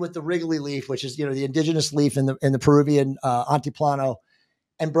ceremony with the Wrigley leaf, which is, the indigenous leaf in the Peruvian Altiplano.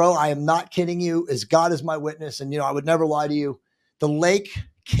 And bro, I am not kidding you, as God is my witness. And, I would never lie to you. The lake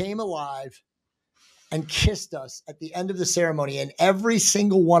came alive and kissed us at the end of the ceremony. And every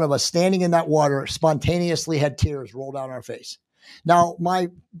single one of us standing in that water spontaneously had tears roll down our face. Now, my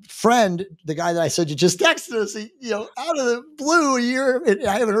friend, the guy that I said you just texted us, out of the blue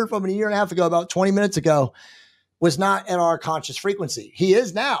I haven't heard from him in a year and a half ago, about 20 minutes ago, was not at our conscious frequency. He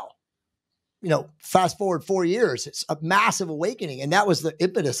is now. Fast forward 4 years, it's a massive awakening. And that was the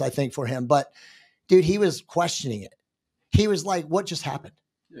impetus, I think, for him. But dude, he was questioning it. He was like, what just happened?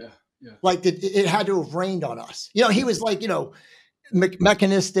 Yeah. Yeah. Like it had to have rained on us. He was like,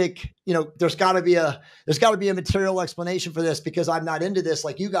 mechanistic, there's got to be a material explanation for this because I'm not into this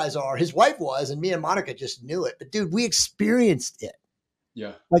like you guys are. His wife was, and me and Monica just knew it. But dude, we experienced it.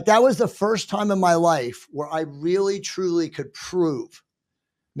 Yeah. Like that was the first time in my life where I really truly could prove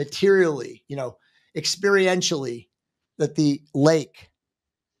materially, experientially that the lake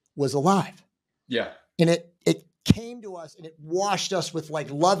was alive. Yeah. And it came to us and it washed us with like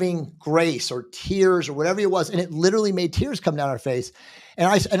loving grace or tears or whatever it was. And it literally made tears come down our face. And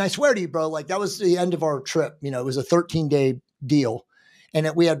I swear to you, bro, like that was the end of our trip. It was a 13-day deal. And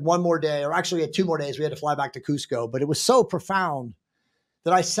we had one more day, or actually we had 2 more days. We had to fly back to Cusco, but it was so profound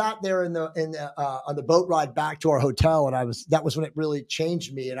that I sat there on the boat ride back to our hotel. And that was when it really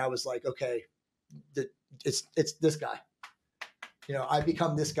changed me. And I was like, okay, it's this guy, I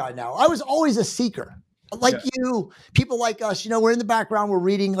become this guy now. I was always a seeker. Like you, people like us, we're in the background, we're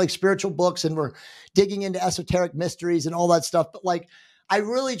reading like spiritual books and we're digging into esoteric mysteries and all that stuff. But like, I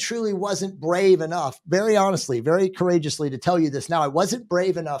really, truly wasn't brave enough, very honestly, very courageously to tell you this now. I wasn't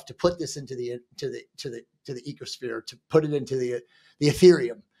brave enough to put this into the ecosphere, to put it into the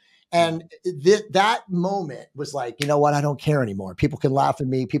Ethereum. And that moment was like, you know what? I don't care anymore. People can laugh at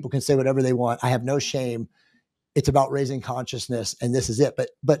me. People can say whatever they want. I have no shame. It's about raising consciousness. And this is it.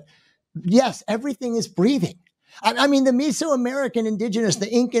 But yes, everything is breathing. I mean, the Mesoamerican indigenous, the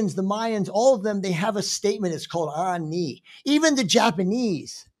Incans, the Mayans, all of them, they have a statement. It's called Ani. Even the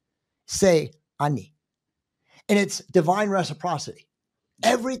Japanese say Ani. And it's divine reciprocity.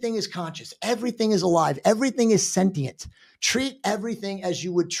 Everything is conscious. Everything is alive. Everything is sentient. Treat everything as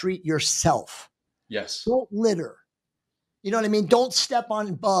you would treat yourself. Yes. Don't litter. You know what I mean? Don't step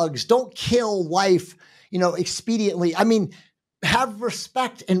on bugs. Don't kill life, expediently. I mean, have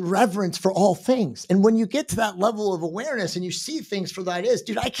respect and reverence for all things. And when you get to that level of awareness and you see things for that is,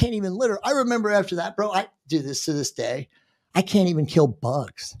 dude, I can't even litter. I remember after that, bro, I do this to this day. I can't even kill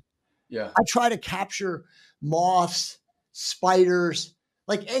bugs. Yeah. I try to capture moths, spiders,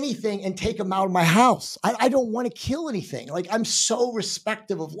 like anything and take them out of my house. I don't want to kill anything. Like I'm so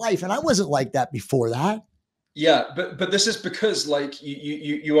respective of life. And I wasn't like that before that. Yeah, but this is because like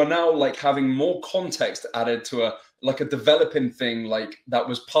you are now like having more context added to like a developing thing, like that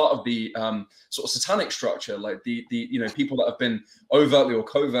was part of the sort of satanic structure, like the people that have been overtly or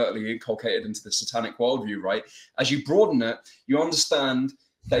covertly inculcated into the satanic worldview, right? As you broaden it, you understand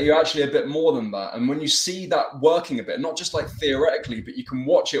that you're actually a bit more than that. And when you see that working a bit, not just like theoretically, but you can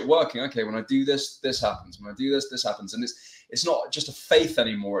watch it working. Okay, when I do this, this happens. When I do this, this happens. And it's not just a faith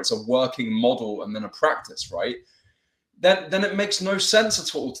anymore. It's a working model and then a practice, right? Then it makes no sense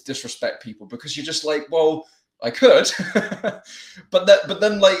at all to disrespect people, because you're just like, well, I could, but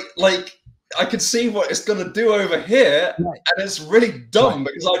then like I could see what it's going to do over here, right. And it's really dumb,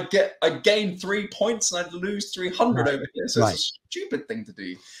 right. Because I gain 3 points and I'd lose 300 right. over here. So right. It's a stupid thing to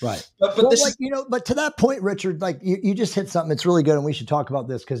do. Right. But well, this like, but to that point, Richard, like you just hit something that's really good, and we should talk about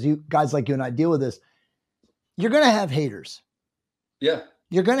this because you guys like you and I deal with this. You're going to have haters. Yeah.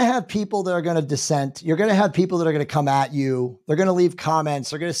 You're going to have people that are going to dissent. You're going to have people that are going to come at you. They're going to leave comments.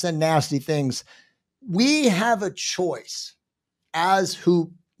 They're going to send nasty things. We have a choice as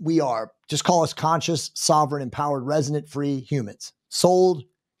who we are. Just call us conscious, sovereign, empowered, resonant, free humans, souled,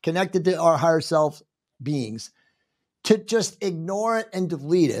 connected to our higher self beings, to just ignore it and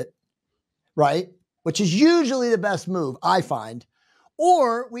delete it, right? Which is usually the best move, I find.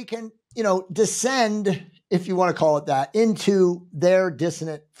 Or we can, descend, if you want to call it that, into their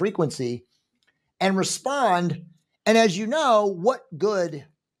dissonant frequency and respond. And as you know, what good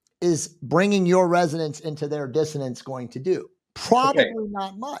is bringing your resonance into their dissonance going to do? Probably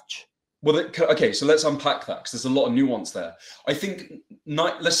not much. Well, okay, so let's unpack that, because there's a lot of nuance there. I think,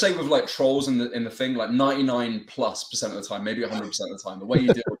 let's say with like trolls in the thing, like 99+% of the time, maybe 100% of the time, the way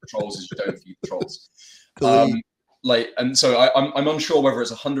you deal with the trolls is you don't feed the trolls. And so I'm unsure whether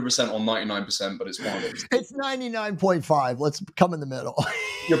it's 100% or 99%, but it's one of those. It's 99.5. Let's come in the middle.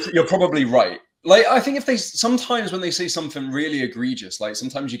 You're probably right. Like, I think sometimes when they say something really egregious, like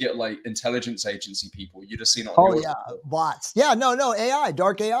sometimes you get like intelligence agency people, you just see it on bots. Yeah, no, AI,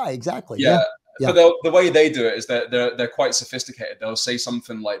 dark AI, exactly. Yeah. But the way they do it is that they're quite sophisticated. They'll say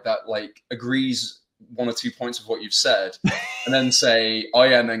something like that, like agrees 1 or 2 points of what you've said, and then say, oh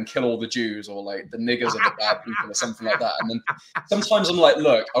yeah, and then kill all the Jews, or like the niggers are the bad people, or something like that. And then sometimes I'm like,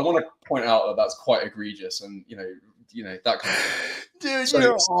 look, I want to point out that that's quite egregious, and that kind of thing. Dude,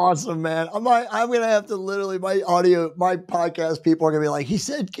 you're awesome, man. I'm going to have to literally, my podcast people are going to be like, he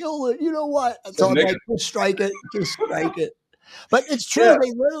said, kill it. You know what? So I'm like, just strike it. But it's true.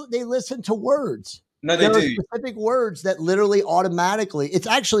 Yeah. They listen to words. No, they do. Specific words that literally automatically, it's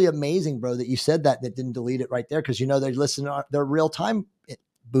actually amazing, bro, that you said that didn't delete it right there. Cause they listen, they're real time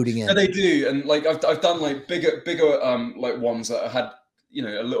booting in. Yeah, they do. And like, I've done like bigger like ones that had,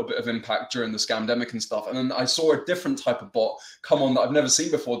 a little bit of impact during the scamdemic and stuff. And then I saw a different type of bot come on that I've never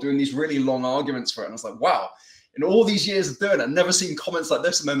seen before, doing these really long arguments for it. And I was like, wow, in all these years of doing it, I've never seen comments like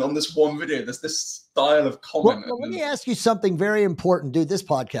this. And then on this one video, there's this style of comment. Well, let me ask you something very important, dude. This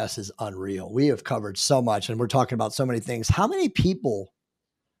podcast is unreal. We have covered so much and we're talking about so many things. How many people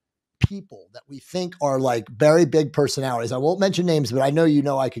that we think are like very big personalities? I won't mention names, but I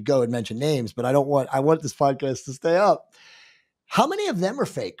know I could go and mention names, but I want this podcast to stay up. How many of them are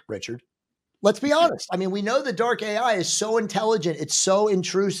fake, Richard? Let's be honest. I mean, we know the dark AI is so intelligent. It's so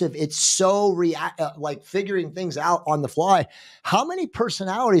intrusive. It's so like figuring things out on the fly. How many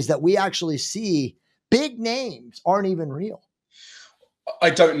personalities that we actually see, big names, aren't even real?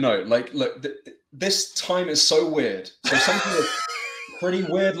 I don't know. Like, look, this time is so weird. So something that's pretty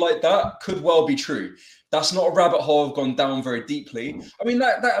weird like that could well be true. That's not a rabbit hole I've gone down very deeply. I mean,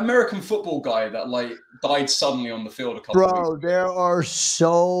 that American football guy that like died suddenly on the field a couple of weeks ago. There are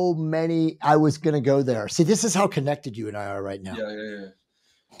so many. I was going to go there. See, this is how connected you and I are right now. Yeah.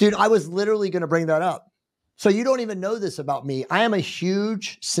 Dude, I was literally going to bring that up. So you don't even know this about me. I am a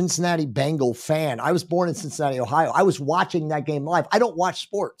huge Cincinnati Bengal fan. I was born in Cincinnati, Ohio. I was watching that game live. I don't watch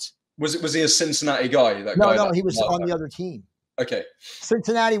sports. Was he a Cincinnati guy? No, he was on the other team. Okay.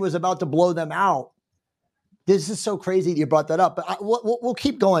 Cincinnati was about to blow them out. This is so crazy that you brought that up, but we'll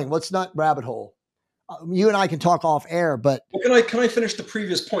keep going. Let's not rabbit hole. You and I can talk off air, but can I finish the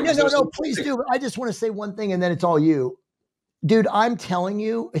previous point? Yeah, no, please do. But I just want to say one thing, and then it's all you, dude. I'm telling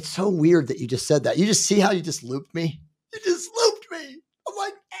you, it's so weird that you just said that. You just see how you just looped me. You just looped me. I'm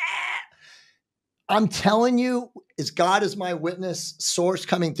like, I'm telling you, as God is my witness, source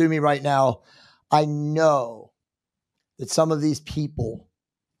coming through me right now. I know that some of these people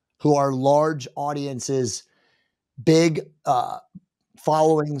who are large audiences, big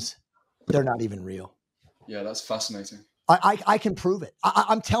followings, they're not even real. Yeah, that's fascinating. I can prove it.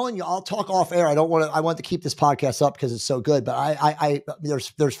 I'm telling you, I'll talk off air. I want to keep this podcast up because it's so good. But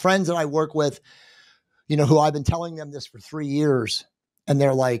there's friends that I work with, who I've been telling them this for 3 years, and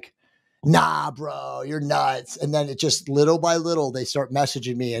they're like, nah, bro, you're nuts. And then it just little by little, they start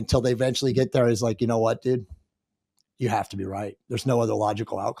messaging me until they eventually get there. It's like, you know what, dude, you have to be right. There's no other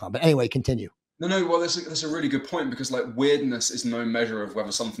logical outcome. But anyway, continue. No. Well, that's a really good point, because like weirdness is no measure of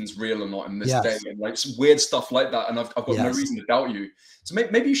whether something's real or not in this day, and like weird stuff like that. And I've got no reason to doubt you. So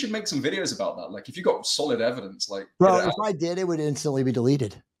maybe you should make some videos about that. Like if you got solid evidence, like bro, if I did, it would instantly be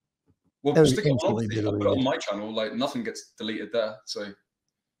deleted. Well, stick it on, I put it on my channel. Like nothing gets deleted there. So.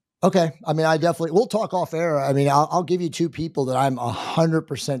 Okay. I mean, we'll talk off air. I mean, I'll give you two people that I'm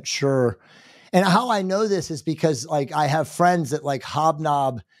 100% sure. And how I know this is because like I have friends that like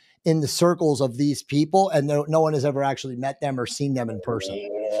hobnob in the circles of these people, and no one has ever actually met them or seen them in person.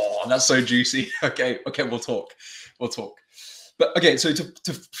 Oh, that's so juicy. Okay. We'll talk. But okay. So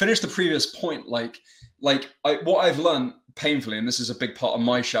to finish the previous point, what I've learned painfully, and this is a big part of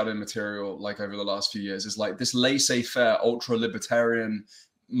my shadow material, like over the last few years, is like this laissez-faire, ultra libertarian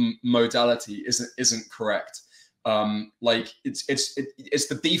modality isn't correct. Like it's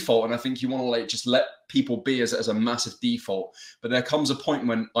the default, and I think you want to like just let people be as a massive default. But there comes a point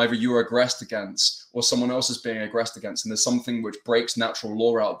when either you're aggressed against or someone else is being aggressed against, and there's something which breaks natural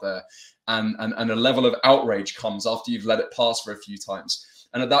law out there, and a level of outrage comes after you've let it pass for a few times.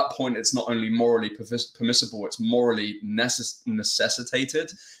 And at that point, it's not only morally permissible, it's morally necessitated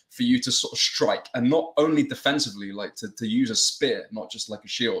for you to sort of strike, and not only defensively, like to use a spear, not just like a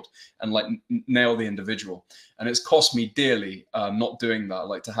shield, and like nail the individual. And it's cost me dearly not doing that,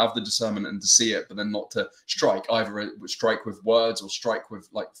 like to have the discernment and to see it, but then not to strike, either strike with words or strike with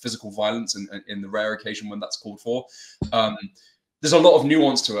like physical violence in the rare occasion when that's called for. There's a lot of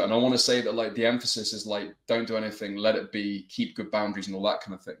nuance to it. And I want to say that like the emphasis is like, don't do anything, let it be, keep good boundaries and all that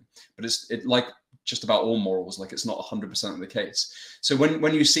kind of thing. But it's like just about all morals, like it's not 100% of the case. So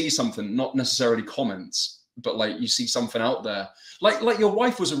when you see something, not necessarily comments, but like you see something out there, like your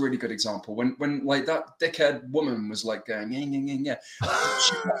wife was a really good example. When like that dickhead woman was like going, yeah.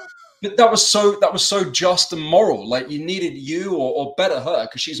 But that was so just and moral. Like you needed you or better her,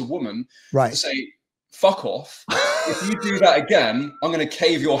 because she's a woman, right, to say, fuck off. If you do that again, I'm going to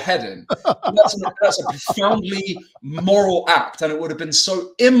cave your head in. That's a profoundly moral act, and it would have been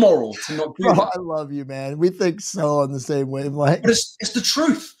so immoral to not do that. I love you, man. We think so on the same wavelength. But it's the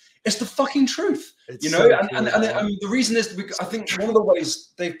truth. It's the fucking truth. It's you know, so and I mean, the reason is because I think one of the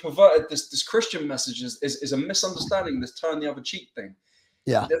ways they've perverted this Christian message is a misunderstanding, this turn the other cheek thing.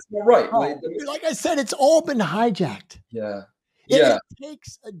 Yeah. That's not right. Oh, like I said, it's all been hijacked. Yeah. It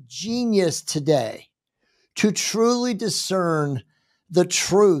takes a genius today to truly discern the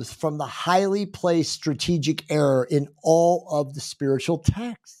truth from the highly placed strategic error in all of the spiritual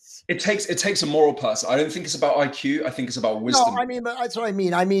texts. It takes a moral person. I don't think it's about IQ. I think it's about wisdom. No, I mean, but that's what I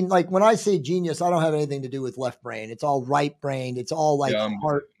mean. I mean, like when I say genius, I don't have anything to do with left brain. It's all right brained. It's all like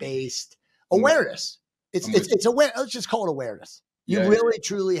heart-based awareness. It's aware. Let's just call it awareness. You really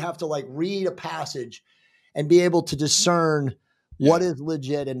truly have to like read a passage and be able to discern what is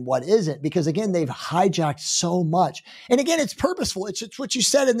legit and what isn't, because again, they've hijacked so much. And again, it's purposeful. It's what you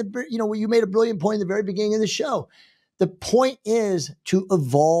said in the, you made a brilliant point in the very beginning of the show. The point is to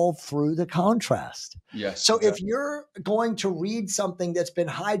evolve through the contrast. Yes. So if you're going to read something that's been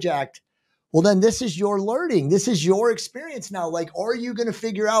hijacked, well, then this is your learning. This is your experience now. Like, are you going to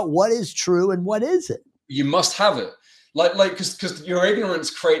figure out what is true and what isn't? You must have it. Like, because your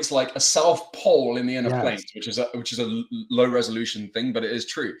ignorance creates like a south pole in the inner planes, which is a low resolution thing, but it is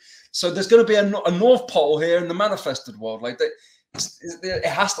true. So there's going to be a north pole here in the manifested world. Like it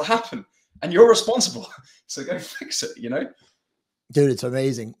has to happen, and you're responsible. So go fix it. Dude, it's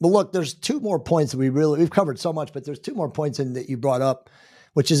amazing. Well, look, there's two more points that we've covered so much, but there's two more points in that you brought up,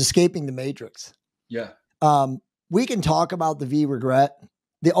 which is escaping the matrix. Yeah. We can talk about the 𝑉 regret.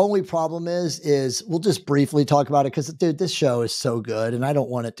 The only problem is we'll just briefly talk about it because, dude, this show is so good and I don't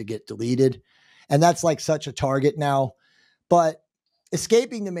want it to get deleted. And that's like such a target now. But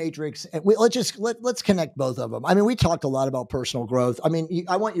escaping the matrix, and let's connect both of them. I mean, we talked a lot about personal growth. I mean,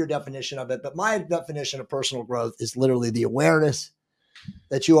 I want your definition of it, but my definition of personal growth is literally the awareness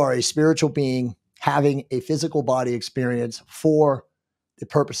that you are a spiritual being having a physical body experience for the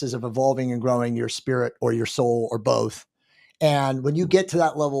purposes of evolving and growing your spirit or your soul or both. And when you get to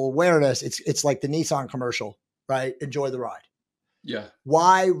that level of awareness, it's like the Nissan commercial, right? Enjoy the ride. Yeah.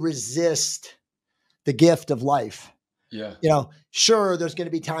 Why resist the gift of life? Yeah. Sure, there's going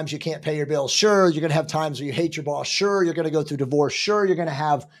to be times you can't pay your bills. Sure, you're going to have times where you hate your boss. Sure, you're going to go through divorce. Sure, you're going to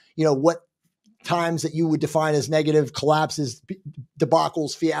have, what times that you would define as negative collapses,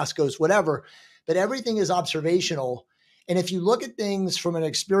 debacles, fiascos, whatever. But everything is observational. And if you look at things from an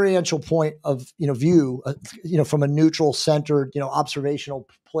experiential point of, view, from a neutral, centered, observational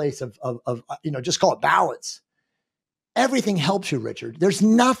place of, just call it balance, everything helps you, Richard. There's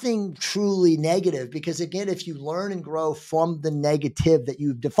nothing truly negative because, again, if you learn and grow from the negative that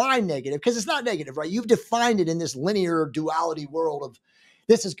you've defined negative, because it's not negative, right? You've defined it in this linear duality world of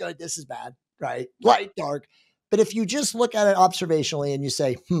this is good, this is bad, right? Light, dark. But if you just look at it observationally and you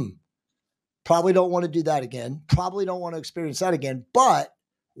say, probably don't want to do that again, probably don't want to experience that again, but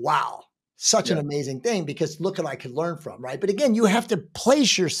wow, such an amazing thing because look what I could learn from, right? But again, you have to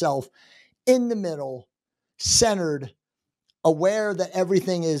place yourself in the middle, centered, aware that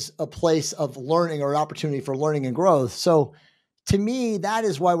everything is a place of learning or opportunity for learning and growth. So to me, that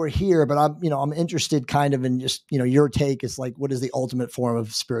is why we're here. But I'm interested kind of in just, your take is like, what is the ultimate form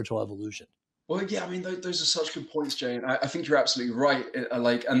of spiritual evolution? Well, yeah, I mean, those are such good points, Jay. And I think you're absolutely right.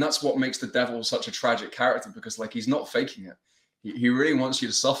 And that's what makes the devil such a tragic character because like, he's not faking it. He really wants you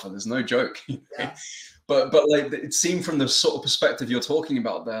to suffer. There's no joke. Yeah. But like it seemed from the sort of perspective you're talking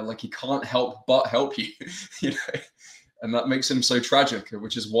about there, like he can't help but help you, and that makes him so tragic,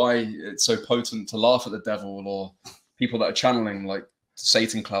 which is why it's so potent to laugh at the devil or people that are channeling like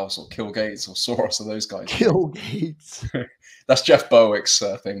Satan Klaus or Kill Gates or Soros or those guys. Kill Gates. That's Jeff Bowick's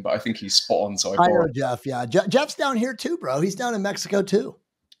thing, but I think he's spot on. So I know Jeff. Yeah. Jeff's down here too, bro. He's down in Mexico too.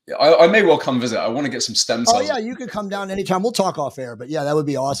 Yeah, I may well come visit. I want to get some stem cells. Oh yeah, you could come down anytime. We'll talk off air, but yeah, that would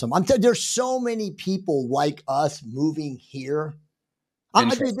be awesome. There's so many people like us moving here.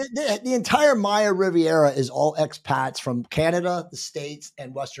 The entire Maya Riviera is all expats from Canada, the States,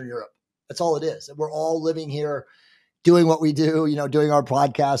 and Western Europe. That's all it is. And we're all living here, doing what we do, doing our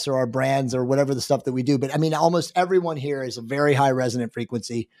podcasts or our brands or whatever the stuff that we do. But I mean, almost everyone here is a very high resonant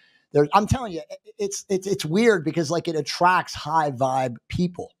frequency. I'm telling you, it's weird because like it attracts high vibe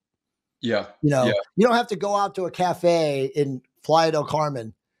people. Yeah. You don't have to go out to a cafe in Playa del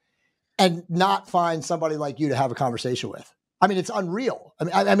Carmen and not find somebody like you to have a conversation with. I mean, it's unreal.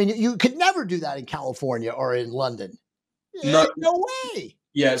 I mean, you could never do that in California or in London. No way.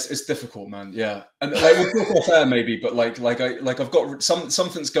 Yeah, it's difficult, man. Yeah, and like we'll talk off air maybe, but like I've got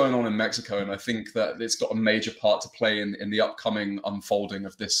something's going on in Mexico, and I think that it's got a major part to play in the upcoming unfolding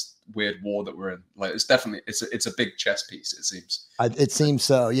of this weird war that we're in. Like, it's definitely it's a big chess piece. It seems. It seems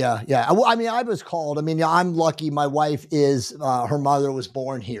so. Yeah. I mean, I was called. I mean, I'm lucky. My wife is. Her mother was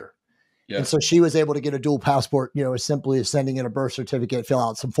born here. Yeah. And so she was able to get a dual passport, as simply as sending in a birth certificate, fill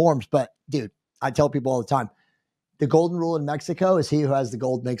out some forms. But dude, I tell people all the time, the golden rule in Mexico is he who has the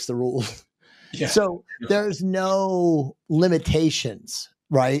gold makes the rules. Yeah. So there's no limitations,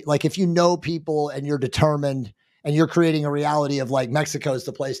 right? Like if you know people and you're determined and you're creating a reality of like Mexico is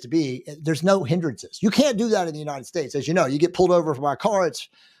the place to be, there's no hindrances. You can't do that in the United States. As you know, you get pulled over by a car, it's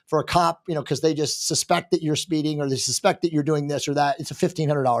for a cop, because they just suspect that you're speeding or they suspect that you're doing this or that. It's a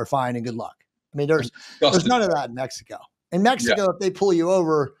 $1,500 fine and good luck. I mean, there's none of that in Mexico. In Mexico, if they pull you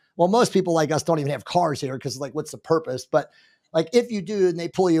over, well, most people like us don't even have cars here because like, what's the purpose? But like, if you do and they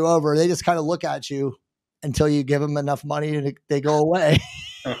pull you over, they just kind of look at you until you give them enough money and they go away.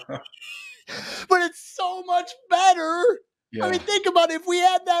 But it's so much better. Yeah. I mean, think about it. If we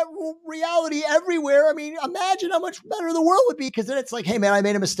had that reality everywhere, I mean, imagine how much better the world would be. Because then it's like, hey, man, I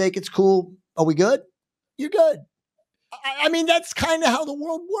made a mistake. It's cool. Are we good? You're good. I mean, that's kind of how the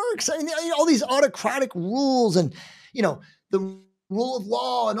world works. I mean, all these autocratic rules and, the rule of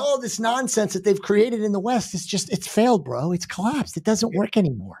law and all this nonsense that they've created in the West, it's failed, bro. It's collapsed. It doesn't work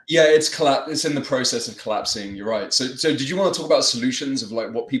anymore. Yeah, it's collapsed. It's in the process of collapsing. You're right. So did you want to talk about solutions of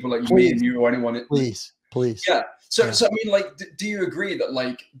like what people like me and you or anyone? Please. Yeah. So I mean, like, do you agree that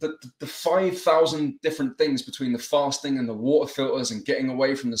like the 5,000 different things between the fasting and the water filters and getting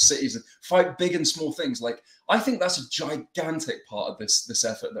away from the cities, 5 big and small things, like I think that's a gigantic part of this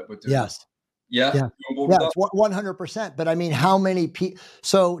effort that we're doing. Yes. Yeah. Yeah. It's 100%. But I mean, how many people?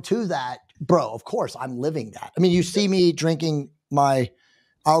 So to that, bro, of course I'm living that. I mean, you see me drinking my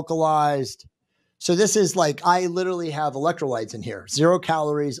alkalized. So this is like, I literally have electrolytes in here, 0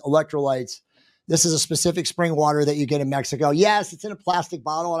 calories, electrolytes. This is a specific spring water that you get in Mexico. Yes, it's in a plastic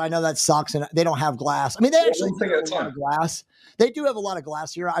bottle, and I know that sucks, and they don't have glass. I mean, they actually do have a lot of glass. They do have a lot of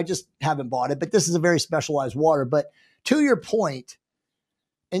glass here. I just haven't bought it, but this is a very specialized water. But to your point,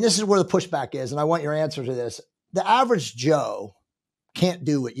 and this is where the pushback is, and I want your answer to this, the average Joe can't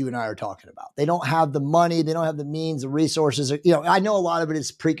do what you and I are talking about. They don't have the money. They don't have the means, the resources. I know a lot of it is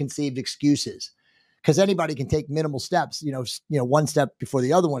preconceived excuses because anybody can take minimal steps, one step before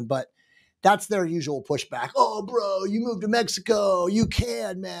the other one, but that's their usual pushback. Oh, bro, you moved to Mexico. You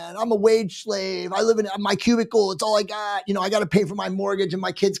can, man. I'm a wage slave. I live in my cubicle. It's all I got. I got to pay for my mortgage and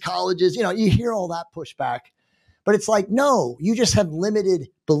my kids' colleges. You hear all that pushback. But it's like, no, you just have limited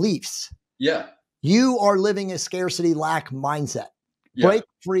beliefs. Yeah. You are living a scarcity lack mindset. Yeah. Break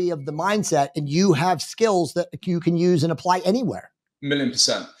free of the mindset, and you have skills that you can use and apply anywhere.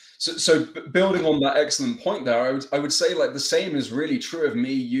 1,000,000%. So building on that excellent point there, I would say like the same is really true of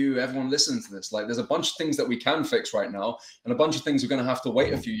me, you, everyone listening to this. Like there's a bunch of things that we can fix right now, and a bunch of things we're going to have to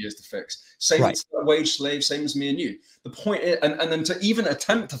wait a few years to fix. Same as wage slave, same as me and you. The point is, and then to even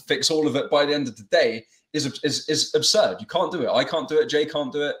attempt to fix all of it by the end of the day is absurd. You can't do it. I can't do it. Jay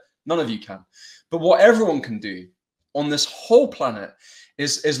can't do it. None of you can. But what everyone can do on this whole planet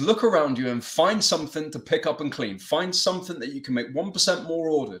is look around you and find something to pick up and clean. Find something that you can make 1% more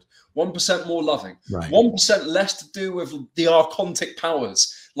ordered, 1% more loving, 1% less to do with the archontic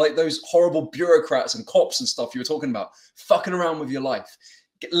powers, like those horrible bureaucrats and cops and stuff you were talking about, fucking around with your life.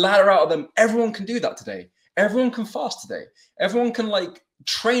 Get ladder out of them. Everyone can do that today. Everyone can fast today. Everyone can like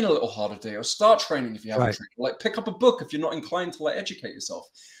train a little harder today, or start training if you haven't trained. Like pick up a book if you're not inclined to like educate yourself.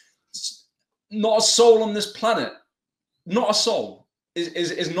 Not a soul on this planet, not a soul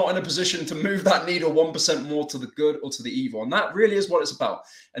is not in a position to move that needle 1% more to the good or to the evil. And that really is what it's about.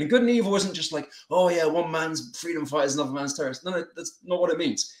 And good and evil isn't just like, oh yeah, one man's freedom fighter is another man's terrorist. No, that's not what it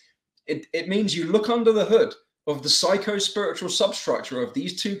means. It means you look under the hood of the psycho-spiritual substructure of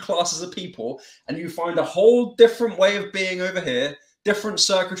these two classes of people, and you find a whole different way of being over here, different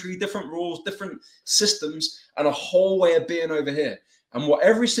circuitry, different rules, different systems, and a whole way of being over here. And what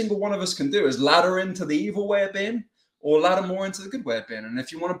every single one of us can do is ladder into the evil way of being, or ladder more into the good way of being. And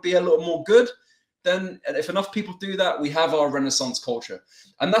if you want to be a little more good, then if enough people do that, we have our Renaissance culture.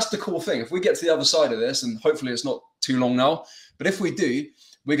 And that's the cool thing. If we get to the other side of this, and hopefully it's not too long now, but if we do,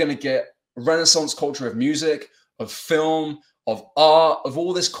 we're going to get a Renaissance culture of music, of film, of art, of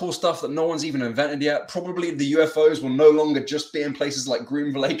all this cool stuff that no one's even invented yet. Probably the UFOs will no longer just be in places like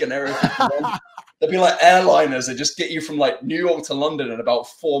Groom Lake and Area 51. They'll be like airliners that just get you from like New York to London in about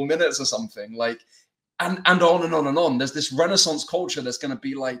 4 minutes or something. Like, and on and on and on. There's this Renaissance culture that's going to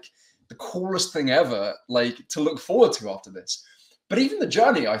be like the coolest thing ever, like to look forward to after this. But even the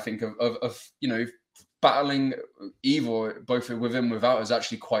journey, I think, of you know, battling evil both within and without is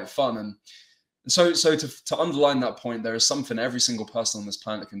actually quite fun. And so to underline that point, there is something every single person on this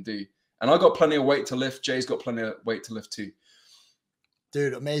planet can do. And I got plenty of weight to lift. Jay's got plenty of weight to lift too.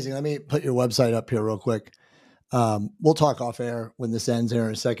 Dude, amazing. Let me put your website up here real quick. We'll talk off air when this ends here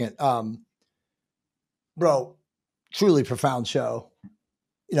in a second. Bro, truly profound show.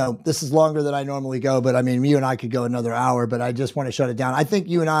 You know, this is longer than I normally go, but I mean, you and I could go another hour, but I just want to shut it down. I think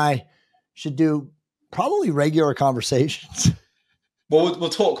you and I should do probably regular conversations. Well, we'll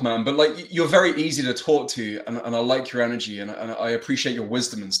talk, man. But like, you're very easy to talk to, and I like your energy, and I appreciate your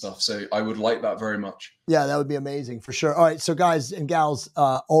wisdom and stuff. So I would like that very much. Yeah, that would be amazing for sure. All right, so guys and gals,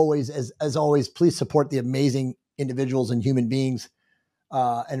 always as always, please support the amazing individuals and human beings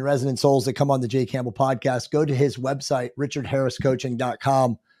and resonant souls that come on the Jay Campbell podcast. Go to his website,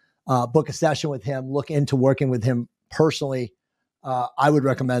 richardharriscoaching.com. Book a session with him. Look into working with him personally. I would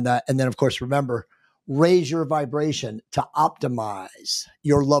recommend that. And then, of course, remember, raise your vibration to optimize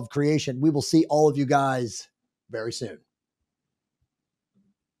your love creation. We will see all of you guys very soon.